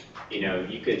that,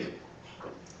 you could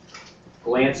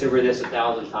glance over this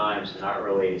 1,000 times and not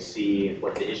really see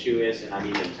what the issue is, and I'm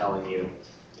even telling you,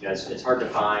 it's hard to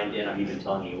find, and I'm even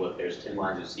telling you, look, there's 10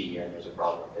 lines of C here and there's a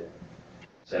problem with it.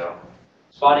 So,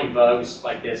 spotting bugs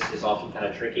like this is often kind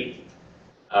of tricky.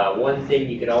 One thing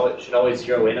you should always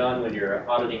zero in on when you're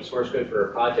auditing source code for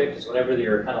a project is whenever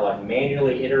you're kind of like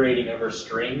manually iterating over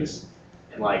strings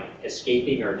and like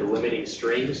escaping or delimiting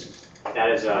strings, that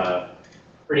is a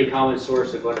pretty common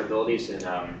source of vulnerabilities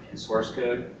in source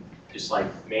code. Just like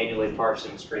manually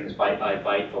parsing strings byte by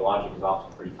byte, the logic is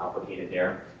often pretty complicated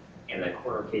there, and the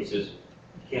corner cases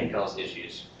can cause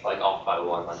issues, like off by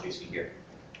one, like you see here.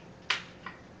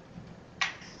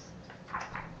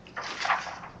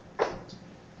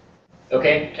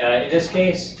 Okay, in this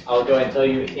case, I'll go ahead and tell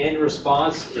you in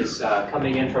response is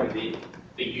coming in from the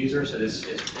user, so this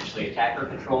is potentially attacker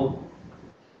controlled.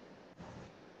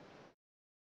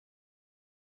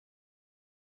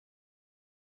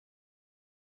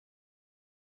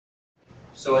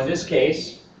 So in this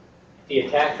case, the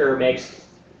attacker makes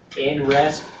in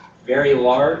rest very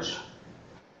large.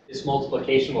 This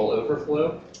multiplication will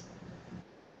overflow.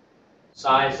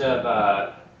 Size of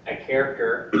a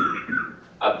character,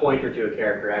 a pointer to a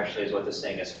character actually is what this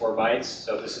thing is, 4 bytes.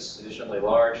 So if this is sufficiently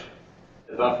large,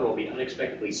 the buffer will be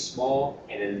unexpectedly small,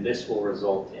 and then this will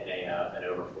result in an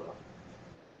overflow.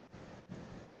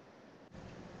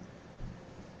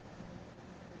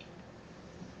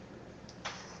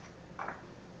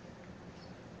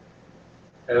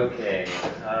 Okay,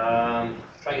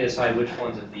 trying to decide which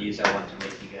ones of these I want to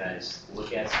make you guys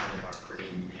look at. Some of them are pretty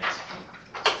nasty.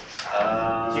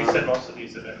 You said most of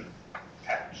these have been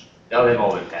patched. No, they've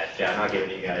all been patched. Yeah, I'm not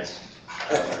giving you guys.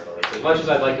 As much as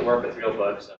I'd like to work with real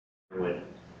bugs, I would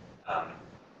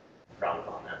frown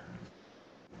upon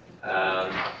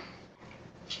that.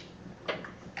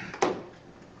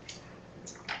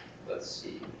 Let's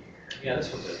see here. Yeah,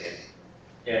 this one's okay.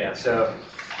 Yeah. So,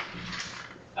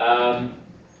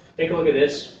 take a look at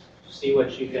this. See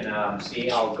what you can see.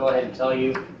 I'll go ahead and tell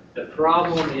you. The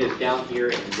problem is down here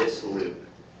in this loop.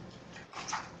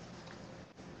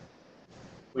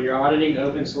 When you're auditing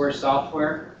open source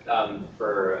software,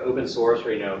 for open source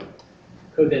or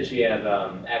code that you have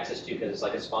access to because it's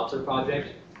like a sponsored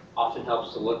project, often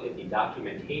helps to look at the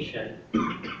documentation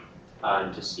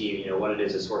to see what it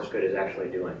is the source code is actually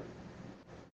doing.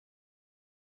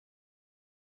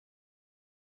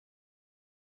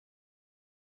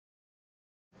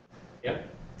 Yep.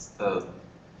 It's the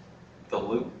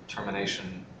loop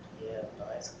termination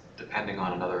depending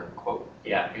on another quote.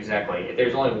 Yeah, exactly. If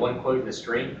there's only one quote in the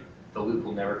string, the loop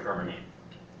will never terminate.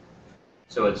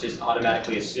 So it's just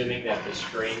automatically assuming that the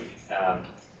string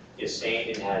is sane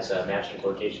and has matching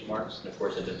quotation marks. And of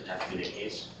course, it doesn't have to be the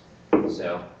case.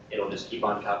 So it'll just keep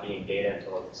on copying data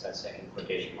until it's that second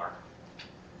quotation mark.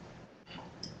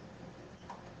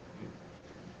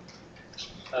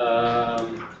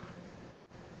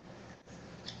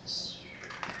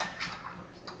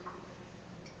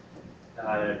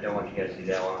 I don't want you guys to do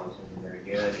that one. This isn't very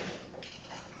good.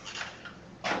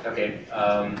 Okay,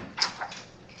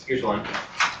 here's one.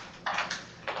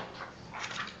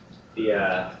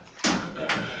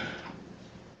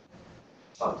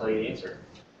 I'll tell you the answer.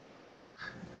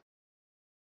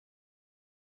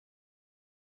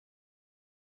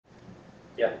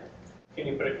 Yeah. Can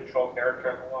you put a control character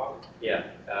in the log? Yeah,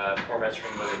 format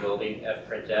string vulnerability,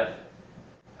 fprintf.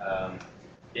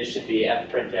 This should be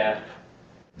fprintf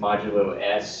modulo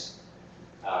s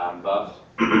buff.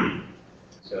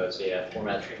 So it's a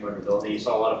format string vulnerability. You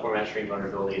saw a lot of format string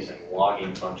vulnerabilities in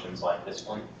logging functions like this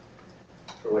one,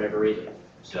 for whatever reason.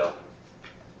 So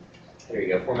There you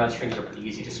go. Format strings are pretty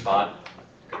easy to spot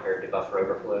compared to buffer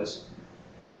overflows.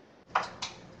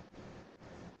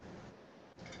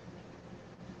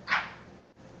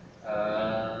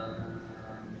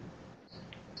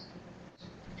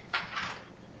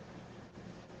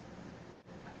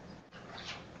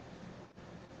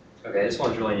 Okay, this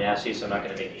one's really nasty, so I'm not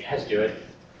going to make you guys do it.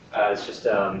 It's just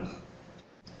off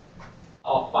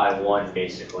by 1,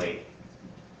 basically.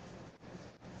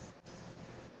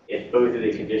 If both of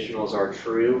the conditionals are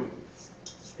true,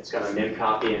 it's going to mem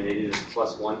copy and they do this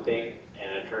 +1 thing,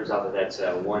 and it turns out that that's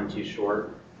 1 too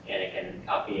short, and it can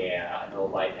copy a null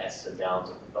byte s and downs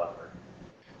of the buffer.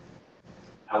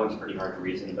 That one's pretty hard to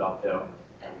reason about, though,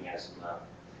 and we have some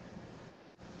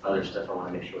other stuff I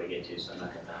want to make sure we get to, so I'm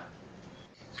not going to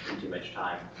spend too much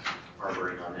time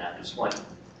harboring on that. Just trying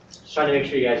to make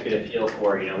sure you guys get a feel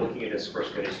for, looking at this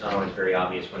source code, it's not always very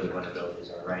obvious what the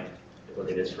vulnerabilities are, right? You look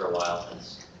at this for a while, and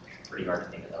it's pretty hard to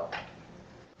think about.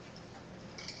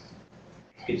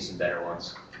 Let's get to some better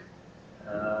ones.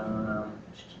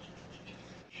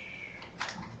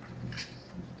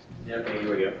 Okay,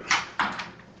 here we go.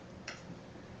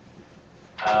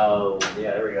 Oh,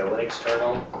 yeah, there we go. Linux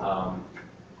kernel.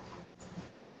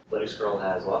 Linux kernel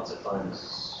has lots of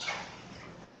bugs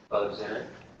in it.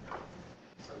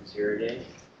 Some 0-day.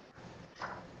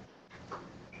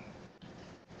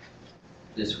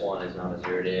 This one is not a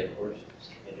 0-day, of course,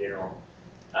 in general.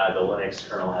 The Linux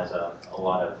kernel has a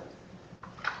lot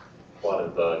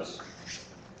of bugs.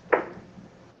 I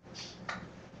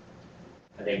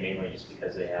think mainly just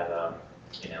because they have,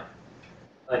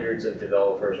 hundreds of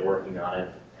developers working on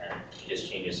it, and it just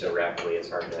changes so rapidly, it's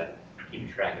hard to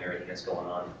keep track of everything that's going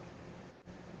on.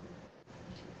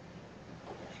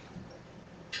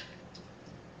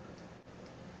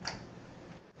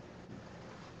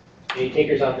 Any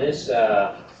takers on this,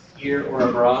 here or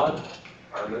abroad,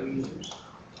 or among users?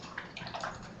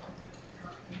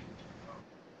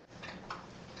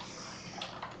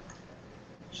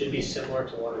 Should be similar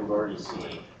to one we've already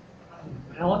seen.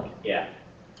 Malloc? Yeah.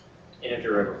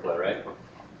 Integer overflow, right?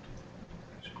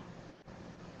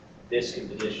 This can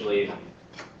potentially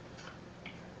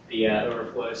be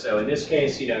overflow. So in this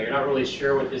case, you're not really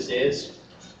sure what this is,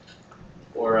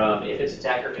 or if it's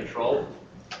attacker controlled.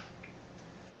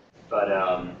 But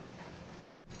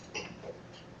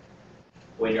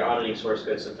when you're auditing source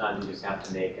code, sometimes you just have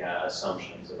to make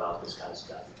assumptions about this kind of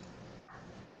stuff.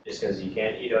 Just because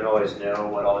you don't always know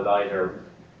what all the values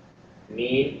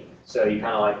mean. So you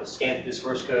kind of like to scan through the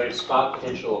source code, spot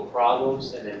potential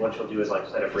problems, and then what you'll do is like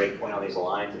set a breakpoint on these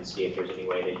lines and see if there's any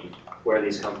way that where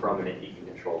these come from and if you can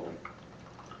control them.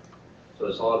 So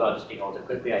it's all about just being able to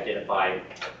quickly identify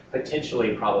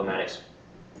potentially problematic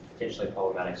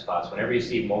spots. Whenever you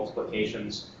see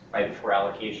multiplications right before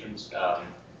allocations,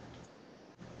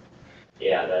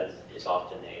 yeah, that is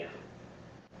often a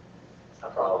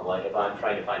problem. Like if I'm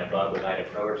trying to find a bug with IDA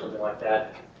Pro or something like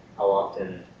that, I'll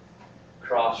often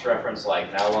cross-reference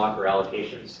like malloc or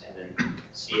allocations and then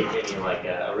see if any like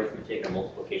arithmetic or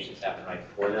multiplications happen right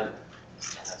before them.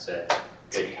 And that's a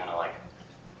good kind of like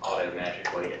auto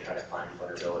magic way to try to find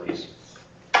vulnerabilities.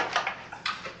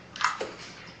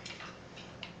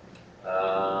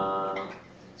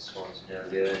 This one's no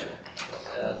good.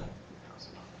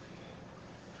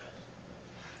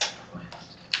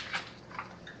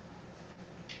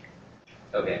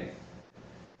 Okay.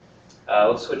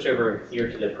 Let's switch over here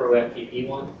to the Pro FTP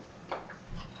one.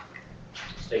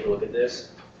 Let's take a look at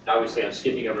this. Obviously, I'm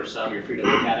skipping over some. You're free to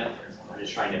look at it. I'm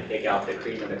just trying to pick out the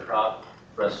cream of the crop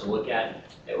for us to look at.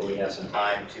 That way we have some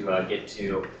time to get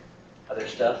to other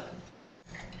stuff.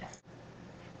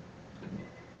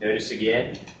 Notice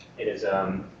again, it is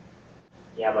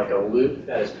you have like a loop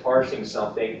that is parsing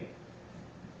something.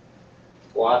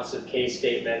 Lots of case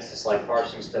statements. It's like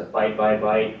parsing stuff byte by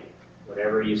byte.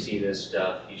 Whenever you see this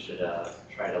stuff, you should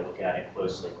try to look at it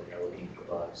closely when you're looking for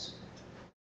bugs.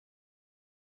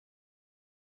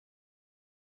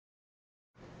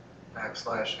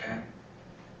 \n.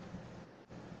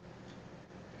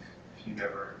 If you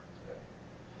never.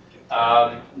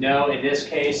 No, in this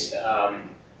case,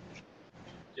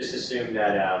 just assume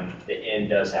that the n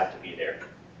does have to be there.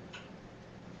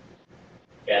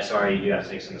 Yeah, sorry, you do have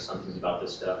to make some assumptions about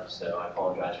this stuff, so I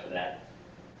apologize for that.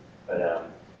 But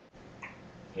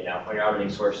when you're auditing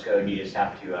source code, you just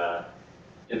have to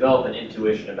develop an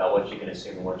intuition about what you can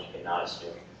assume and what you cannot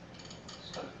assume.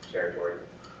 Some territory.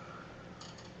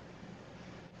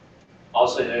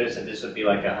 Also notice that this would be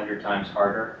like 100 times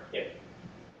harder if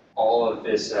all of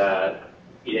this,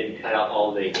 you didn't cut out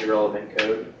all the irrelevant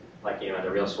code. Like, in the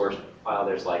real source file,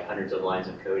 there's like hundreds of lines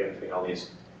of code in between all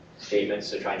these statements,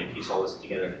 so trying to piece all this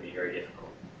together can be very difficult.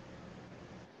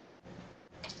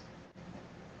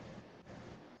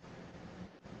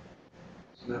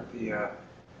 Isn't that the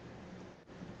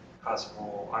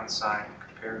possible unsigned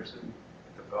comparison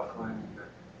with the buffering?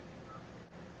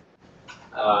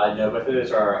 No, but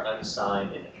those are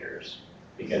unsigned integers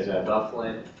because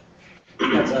bufflin,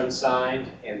 that's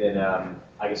unsigned, and then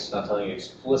I guess it's not telling you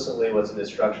explicitly what's in the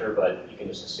structure, but you can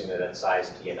just assume that that's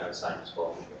size t and unsigned as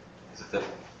well. Is it that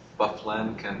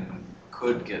bufflen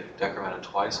could get decremented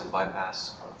twice and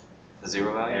bypass the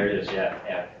zero value? There it is,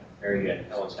 yeah, very good.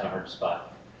 That one's kind of hard to spot.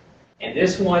 And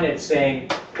this one, it's saying,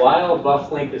 while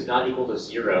buff length is not equal to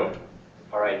 0,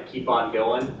 all right, keep on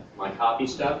going, my copy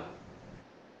stuff.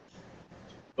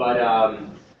 But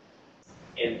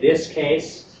in this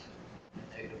case,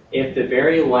 if the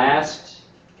very last,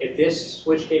 if this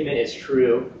switch statement is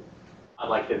true, on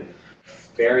like the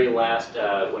very last,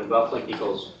 when buff length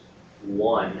equals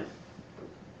 1,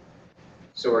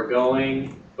 so we're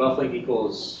going, buff length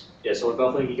equals, so when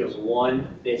buff length equals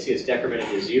 1, this gets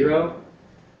decremented to 0,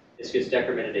 this gets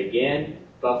decremented again,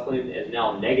 buff length is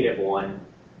now -1,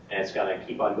 and it's going to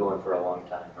keep on going for a long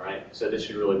time, all right? So this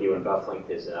should really be when buff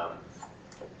length is,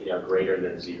 greater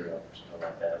than 0, or something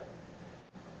like that.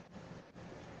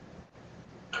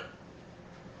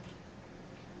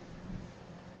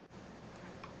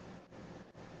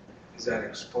 Is that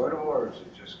exploitable, or is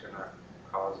it just going to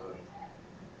cause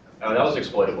a... Oh, that was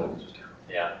exploitable.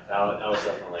 Yeah, that was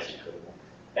definitely exploitable.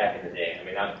 Back in the day. I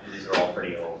mean, these are all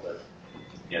pretty old, but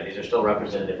these are still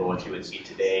representative of what you would see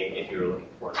today if you were looking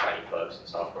for tiny bugs in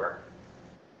software.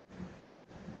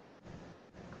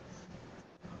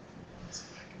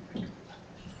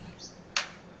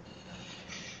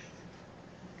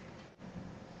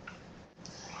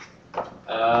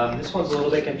 This one's a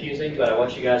little bit confusing, but I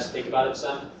want you guys to think about it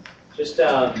some. Just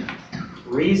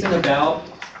reason about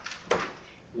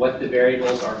what the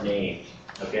variables are named,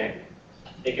 okay?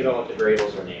 Think about what the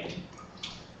variables are named.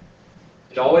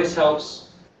 It always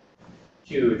helps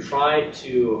to try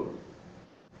to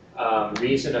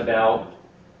reason about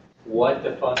what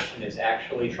the function is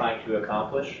actually trying to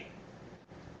accomplish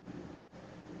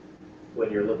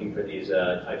when you're looking for these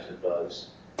types of bugs.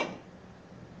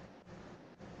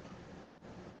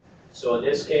 So in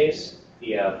this case,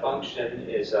 the function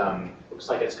is looks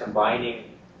like it's combining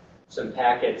some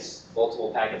packets,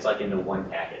 multiple packets, like into one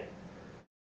packet.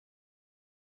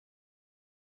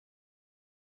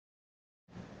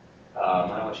 I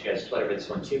don't want you guys to play over this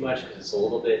one too much because it's a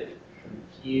little bit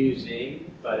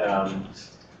confusing, but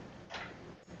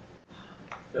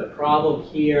the problem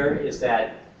here is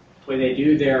that when they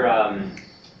do their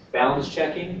balance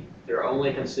checking, they're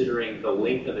only considering the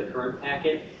length of the current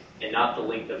packet and not the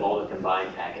length of all the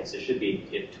combined packets. It should be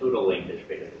a total length that's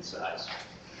bigger than size.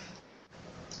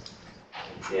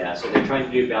 Yeah, so they're trying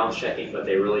to do balance checking, but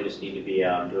they really just need to be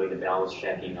doing the balance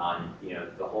checking on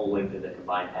the whole length of the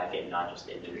combined packet, not just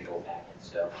the individual packets.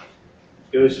 So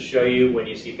it goes to show you when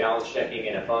you see balance checking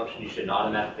in a function, you shouldn't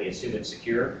automatically assume it's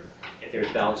secure. If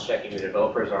there's balance checking, the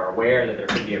developers are aware that there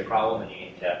could be a problem, and you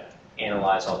need to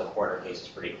analyze all the corner cases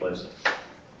pretty closely.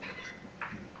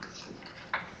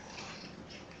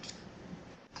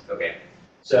 Okay,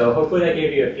 so hopefully that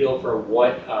gave you a feel for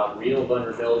what real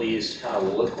vulnerabilities kind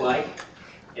of look like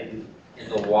in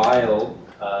the wild.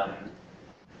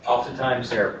 Oftentimes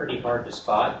they're pretty hard to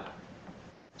spot.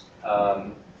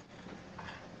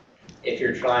 If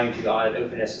you're trying to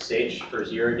audit OpenSSH for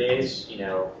 0 days,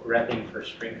 repping for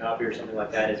string copy or something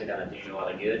like that isn't going to do you a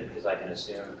lot of good, because I can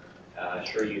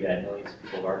assure you that millions of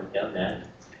people have already done that.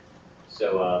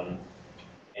 So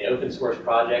in open source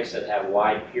projects that have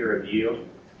wide peer review,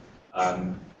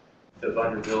 the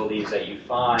vulnerabilities that you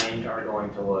find are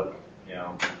going to look,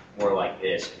 more like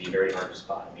this. It'd be very hard to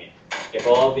spot. I mean, if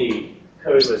all the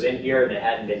code was in here and it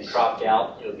hadn't been cropped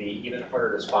out, it would be even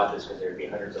harder to spot this because there would be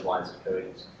hundreds of lines of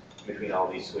code between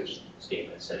all these switch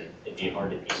statements, and it'd be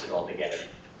hard to piece it all together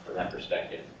from that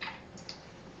perspective.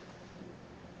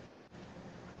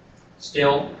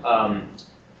 Still,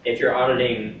 if you're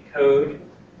auditing code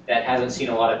that hasn't seen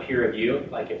a lot of peer review,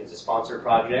 like if it's a sponsored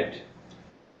project,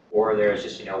 or there's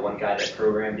just one guy that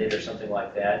programmed it or something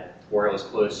like that, or it was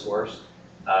closed source,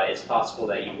 it's possible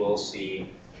that you will see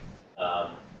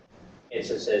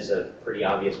instances of pretty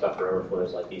obvious buffer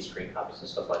overflows like these screen copies and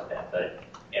stuff like that. But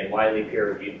in widely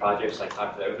peer-reviewed projects like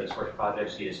popular open source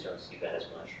projects, you just don't see that as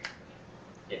much,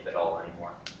 if at all,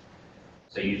 anymore.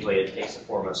 So usually it takes the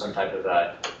form of some type of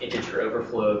integer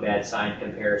overflow, bad sign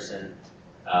comparison,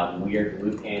 weird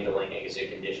loop handling,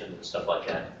 exit conditions, and stuff like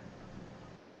that.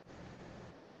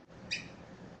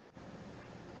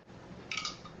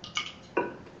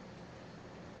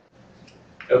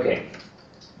 Okay.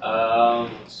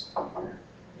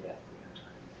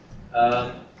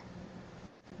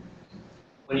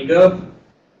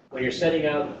 When when you're setting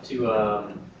up to,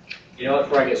 you know what,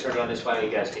 before I get started on this, why don't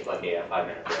you guys take like a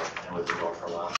 5-minute break, and we've been going for a while.